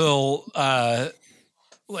I will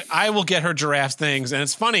get her giraffe things. And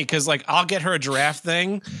it's funny because like I'll get her a giraffe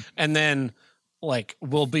thing and then like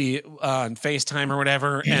we'll be on FaceTime or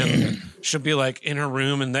whatever. And she'll be like in her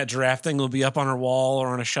room and that giraffe thing will be up on her wall or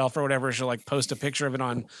on a shelf or whatever. She'll like post a picture of it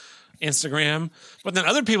on Instagram, but then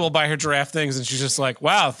other people buy her giraffe things and she's just like,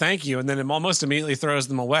 wow, thank you. And then it almost immediately throws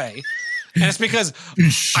them away. And it's because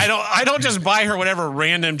I don't just buy her whatever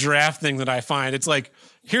random giraffe thing that I find. It's like,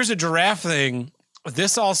 here's a giraffe thing.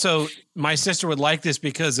 This also, my sister would like this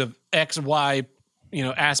because of X, Y,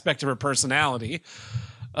 aspect of her personality.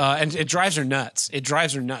 And it drives her nuts.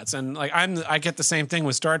 And like, I get the same thing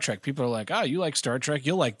with Star Trek. People are like, oh, you like Star Trek.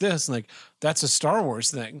 You'll like this. And like, that's a Star Wars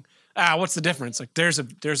thing. What's the difference? Like there's a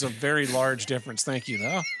very large difference. Thank you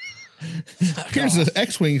though. Here's the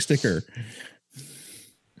X-Wing sticker.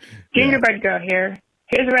 Gingerbread girl here.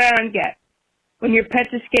 Here's what I don't get. When your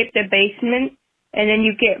pets escape the basement and then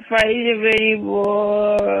you get frightened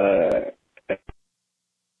anymore.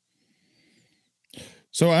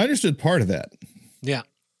 So I understood part of that. Yeah.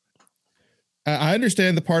 I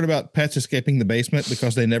understand the part about pets escaping the basement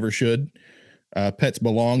because they never should. Pets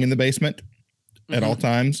belong in the basement at all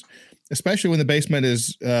times, especially when the basement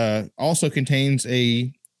is also contains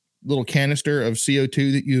a little canister of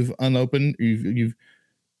CO2 that you've unopened. You've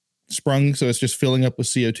sprung, so it's just filling up with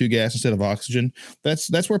CO2 gas instead of oxygen.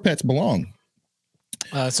 That's where pets belong.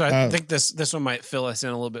 So I think this one might fill us in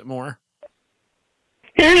a little bit more.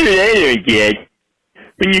 Here's what I don't get.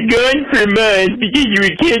 When you're gone for a month because you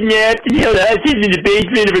were kidnapped and held hostage in the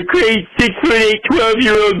basement of a crazy 6'8",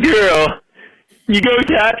 12-year-old girl, you go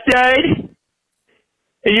topside,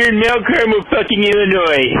 and you're in Mount Carmel, fucking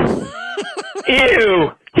Illinois.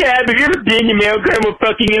 Ew. Tab, have you ever been to Mount Carmel,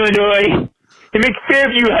 fucking Illinois? It makes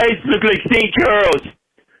Fairview Heights look like St. Charles.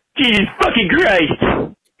 Jesus fucking Christ.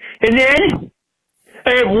 And then,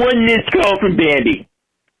 I have one missed call from Bambi.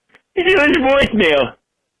 It's on the voicemail.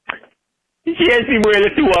 She asked me where I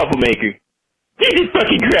left the waffle maker. Jesus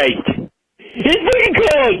fucking Christ. It's fucking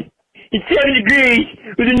cold. It's 7 degrees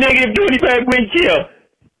with a negative 25 wind chill.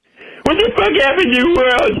 What the fuck happened to the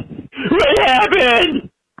world? What happened?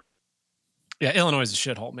 Yeah, Illinois is a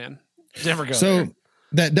shithole, man. Never go So there.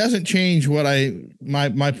 that doesn't change what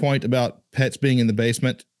my point about pets being in the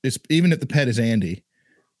basement. It's even if the pet is Andy,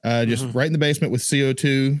 just right in the basement with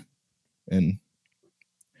CO2 and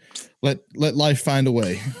let life find a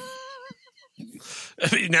way.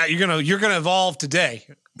 Now you're gonna evolve today.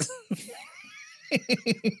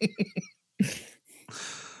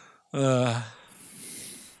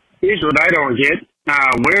 Here's what I don't get.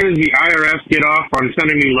 Where does the IRS get off on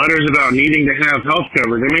sending me letters about needing to have health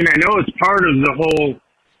coverage? I mean, I know it's part of the whole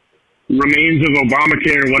remains of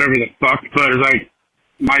Obamacare or whatever the fuck, but it's like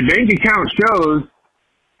my bank account shows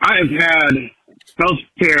I have had health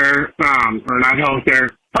care, or not health care,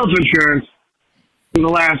 health insurance for the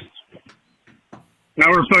last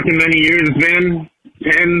however fucking many years it's been.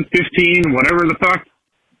 10, 15, whatever the fuck.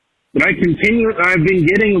 But I've been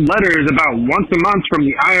getting letters about once a month from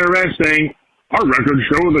the IRS saying, our records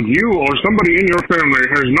show that you or somebody in your family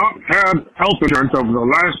has not had health insurance over the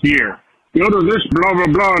last year. Go to this, blah, blah,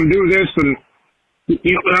 blah, and do this. And,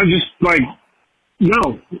 I'm just like,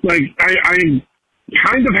 no. Like, I'm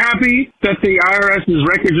kind of happy that the IRS's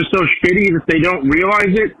records are so shitty that they don't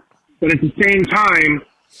realize it. But at the same time,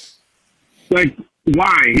 like,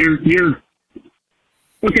 why? You're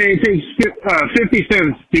okay, it takes 50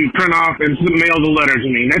 cents to print off and mail the letter to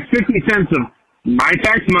me. That's 50 cents of my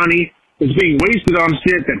tax money that's being wasted on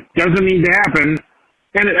shit that doesn't need to happen,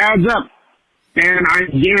 and it adds up. And I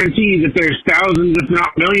guarantee that there's thousands, if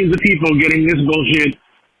not millions, of people getting this bullshit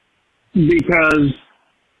because.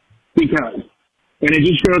 And it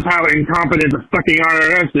just shows how incompetent the fucking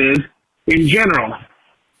IRS is in general.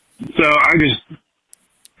 So I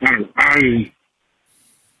don't know.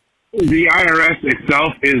 The IRS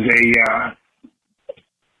itself is a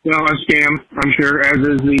scam, I'm sure, as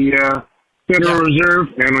is the Federal Reserve,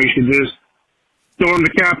 and we should just storm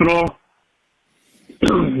the Capitol,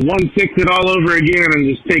 1-6 it all over again,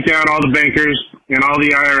 and just take out all the bankers and all the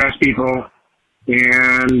IRS people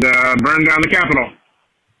and burn down the Capitol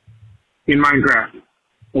in Minecraft,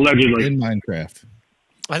 allegedly. In Minecraft.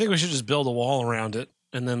 I think we should just build a wall around it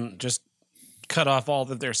and then just cut off all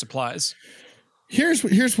of their supplies.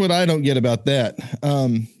 Here's what I don't get about that.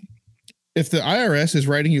 If the IRS is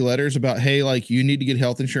writing you letters about, hey, like you need to get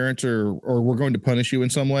health insurance or we're going to punish you in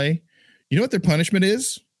some way, you know what their punishment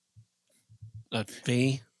is? A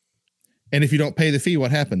fee. And if you don't pay the fee,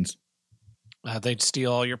 what happens? They'd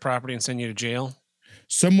steal all your property and send you to jail.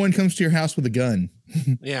 Someone comes to your house with a gun.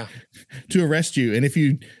 Yeah. To arrest you. And if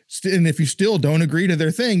you still don't agree to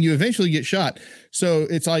their thing, you eventually get shot. So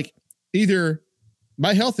it's like either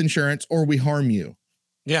buy health insurance or we harm you.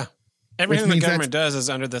 Yeah. Everything the government does is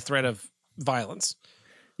under the threat of violence.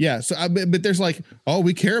 Yeah. So, but there's like, oh,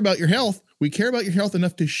 we care about your health. We care about your health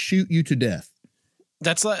enough to shoot you to death.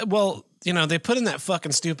 That's like, well, they put in that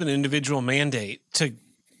fucking stupid individual mandate to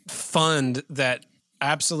fund that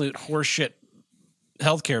absolute horseshit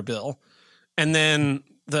healthcare bill. And then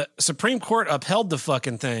the Supreme Court upheld the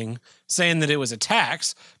fucking thing, saying that it was a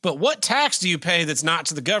tax. But what tax do you pay that's not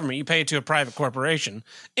to the government? You pay it to a private corporation.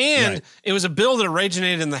 And It was a bill that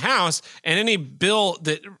originated in the House, and any bill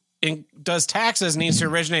that does taxes needs to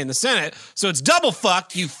originate in the Senate. So it's double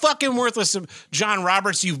fucked, you fucking worthless John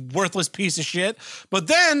Roberts, you worthless piece of shit. But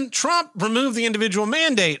then Trump removed the individual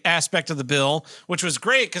mandate aspect of the bill, which was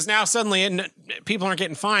great because now suddenly people aren't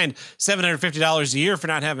getting fined $750 a year for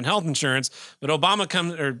not having health insurance. But Obama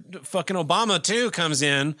too comes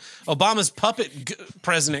in. Obama's puppet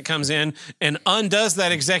president comes in and undoes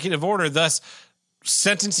that executive order, thus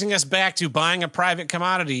sentencing us back to buying a private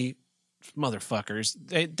commodity. Motherfuckers,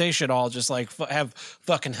 they should all just like have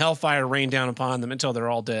fucking hellfire rain down upon them until they're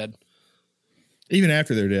all dead. Even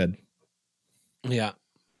after they're dead. Yeah.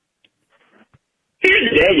 Here's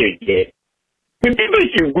the other tip. When people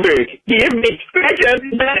should work, you ever make scratch up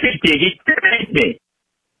the lottery tickets for Christmas.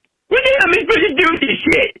 What the hell am I supposed to do with this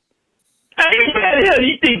shit? I don't even know how the hell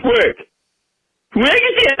these things work. Well, I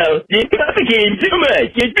can tell, it's complicated so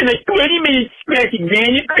much. Just been like 20 minutes scratching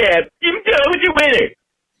random crap, even though it's a winner.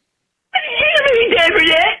 You don't have any time for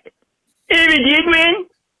that. And if it did win,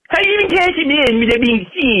 how do you even cash it in without being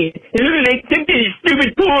seen and looking like some kind of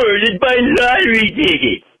stupid poor that's buying lottery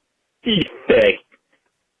tickets? These fuck.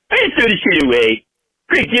 I just throw this shit away.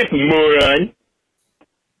 Great gift, moron.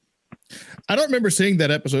 I don't remember seeing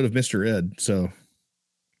that episode of Mr. Ed, so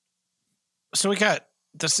we got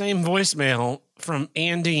the same voicemail from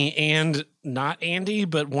Andy and not Andy,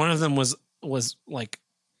 but one of them was like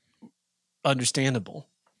understandable.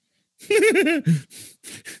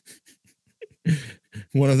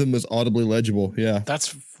 One of them was audibly legible. Yeah. That's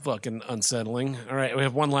fucking unsettling. All right. We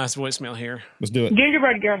have one last voicemail here. Let's do it.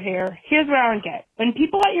 Gingerbread Girl here. Here's what I don't get. When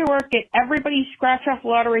people at your work get everybody scratch off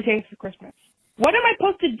lottery tickets for Christmas, what am I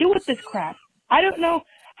supposed to do with this crap? I don't know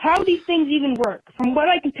how these things even work. From what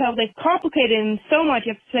I can tell, they've complicated them so much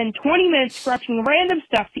you have to spend 20 minutes scratching random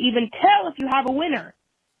stuff to even tell if you have a winner.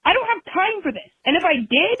 I don't have time for this. And if I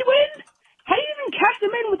did win, how do you even cash them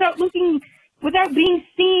in without being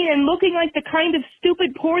seen and looking like the kind of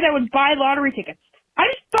stupid poor that would buy lottery tickets? I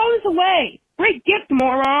just throw this away. Great gift,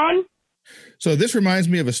 moron. So this reminds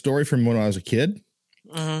me of a story from when I was a kid,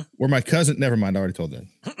 where my cousin. Never mind, I already told that.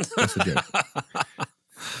 That's the joke.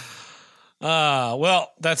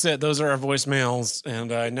 Well, that's it. Those are our voicemails,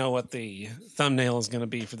 and I know what the thumbnail is going to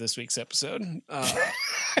be for this week's episode.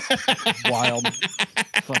 Wild,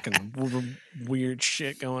 fucking weird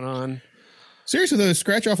shit going on. Seriously, those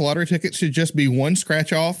scratch off lottery tickets should just be one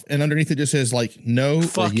scratch off, and underneath it just says like no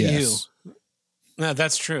Fuck or yes. you. No,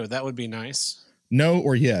 that's true. That would be nice. No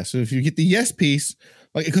or yes. So if you get the yes piece,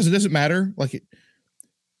 like because it doesn't matter, like it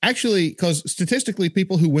actually, because statistically,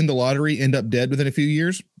 people who win the lottery end up dead within a few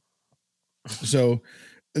years. So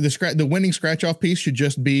the winning scratch off piece should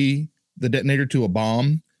just be the detonator to a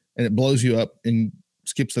bomb, and it blows you up and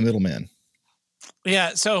skips the middleman.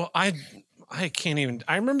 Yeah. So I can't even.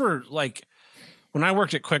 I remember like when I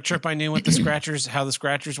worked at Quick Trip, I knew what how the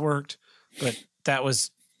scratchers worked, but that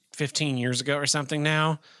was 15 years ago or something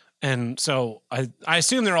now. And so I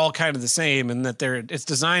assume they're all kind of the same, and that it's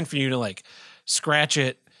designed for you to like scratch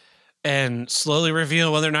it and slowly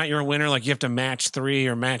reveal whether or not you're a winner. Like you have to match 3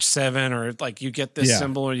 or match 7, or like you get this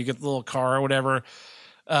symbol or you get the little car or whatever.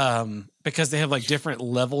 Because they have like different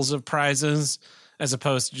levels of prizes as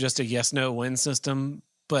opposed to just a yes, no win system.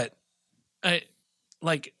 But I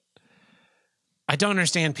don't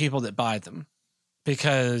understand people that buy them,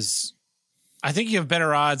 because I think you have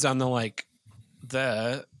better odds on the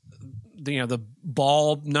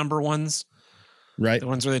ball number ones, right? The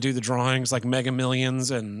ones where they do the drawings like Mega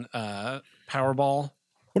Millions and Powerball.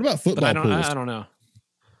 What about football pools? I don't know.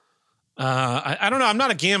 I don't know. I'm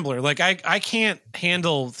not a gambler. Like I can't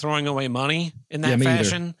handle throwing away money in that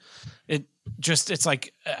fashion. Either. It's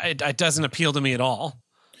like it doesn't appeal to me at all.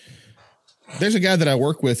 There's a guy that I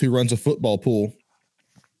work with who runs a football pool,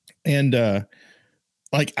 and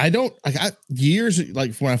years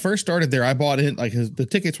like when I first started there, I bought in like the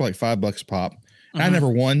tickets were like $5 a pop. I never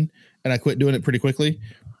won, and I quit doing it pretty quickly.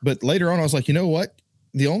 But later on, I was like, you know what?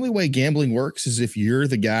 The only way gambling works is if you're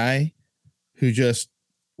the guy who just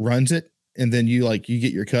runs it, and then you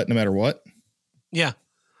get your cut no matter what. Yeah.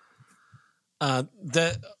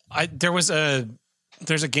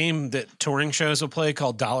 There's a game that touring shows will play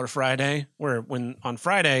called Dollar Friday, where when on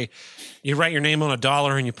Friday you write your name on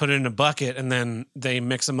 $1 and you put it in a bucket, and then they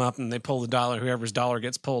mix them up and they pull the dollar. Whoever's dollar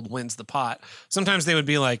gets pulled wins the pot. Sometimes they would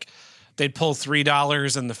be like, they'd pull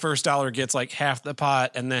 $3 and the first dollar gets like half the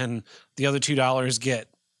pot, and then the other $2 get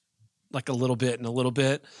like a little bit and a little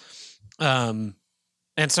bit. And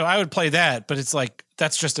so I would play that, but it's like,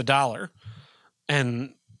 that's just $1.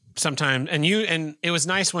 And sometimes, and it was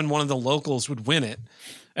nice when one of the locals would win it,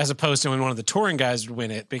 as opposed to when one of the touring guys would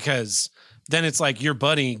win it, because then it's like your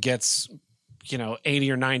buddy gets, $80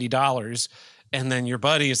 or $90, and then your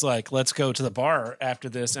buddy is like, let's go to the bar after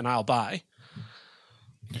this and I'll buy.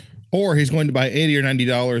 Or he's going to buy $80 or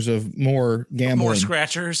 $90 of more gambling, more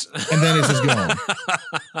scratchers, and then it's just gone.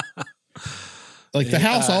 Like the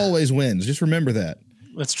house always wins. Just remember that.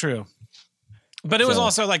 That's true. But it was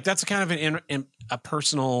also like, that's kind of a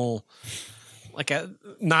personal,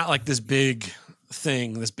 not like this big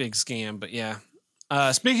thing, this big scam, but yeah.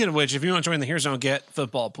 Speaking of which, if you want to join the Here's Don't Get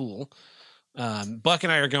football pool, Buck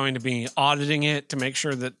and I are going to be auditing it to make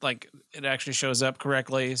sure that like it actually shows up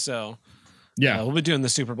correctly. So yeah, we'll be doing the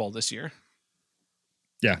Super Bowl this year.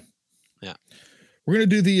 Yeah. Yeah. We're going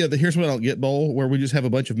to do the Here's What I'll Get Bowl, where we just have a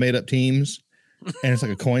bunch of made up teams and it's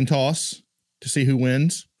like a coin toss to see who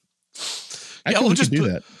wins. We'll just do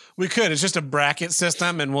that. We could. It's just a bracket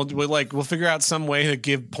system, and we'll figure out some way to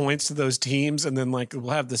give points to those teams, and then like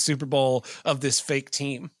we'll have the Super Bowl of this fake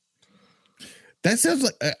team. That sounds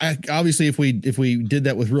like obviously if we did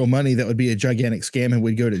that with real money, that would be a gigantic scam, and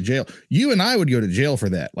we'd go to jail. You and I would go to jail for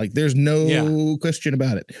that. Like there's no question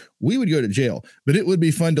about it. We would go to jail, but it would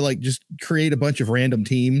be fun to like just create a bunch of random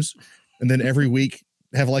teams, and then every week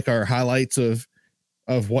have like our highlights of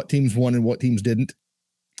what teams won and what teams didn't.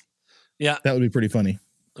 Yeah. That would be pretty funny.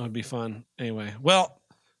 That would be fun. Anyway, well,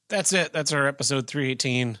 that's it. That's our episode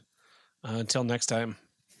 318. Until next time.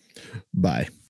 Bye.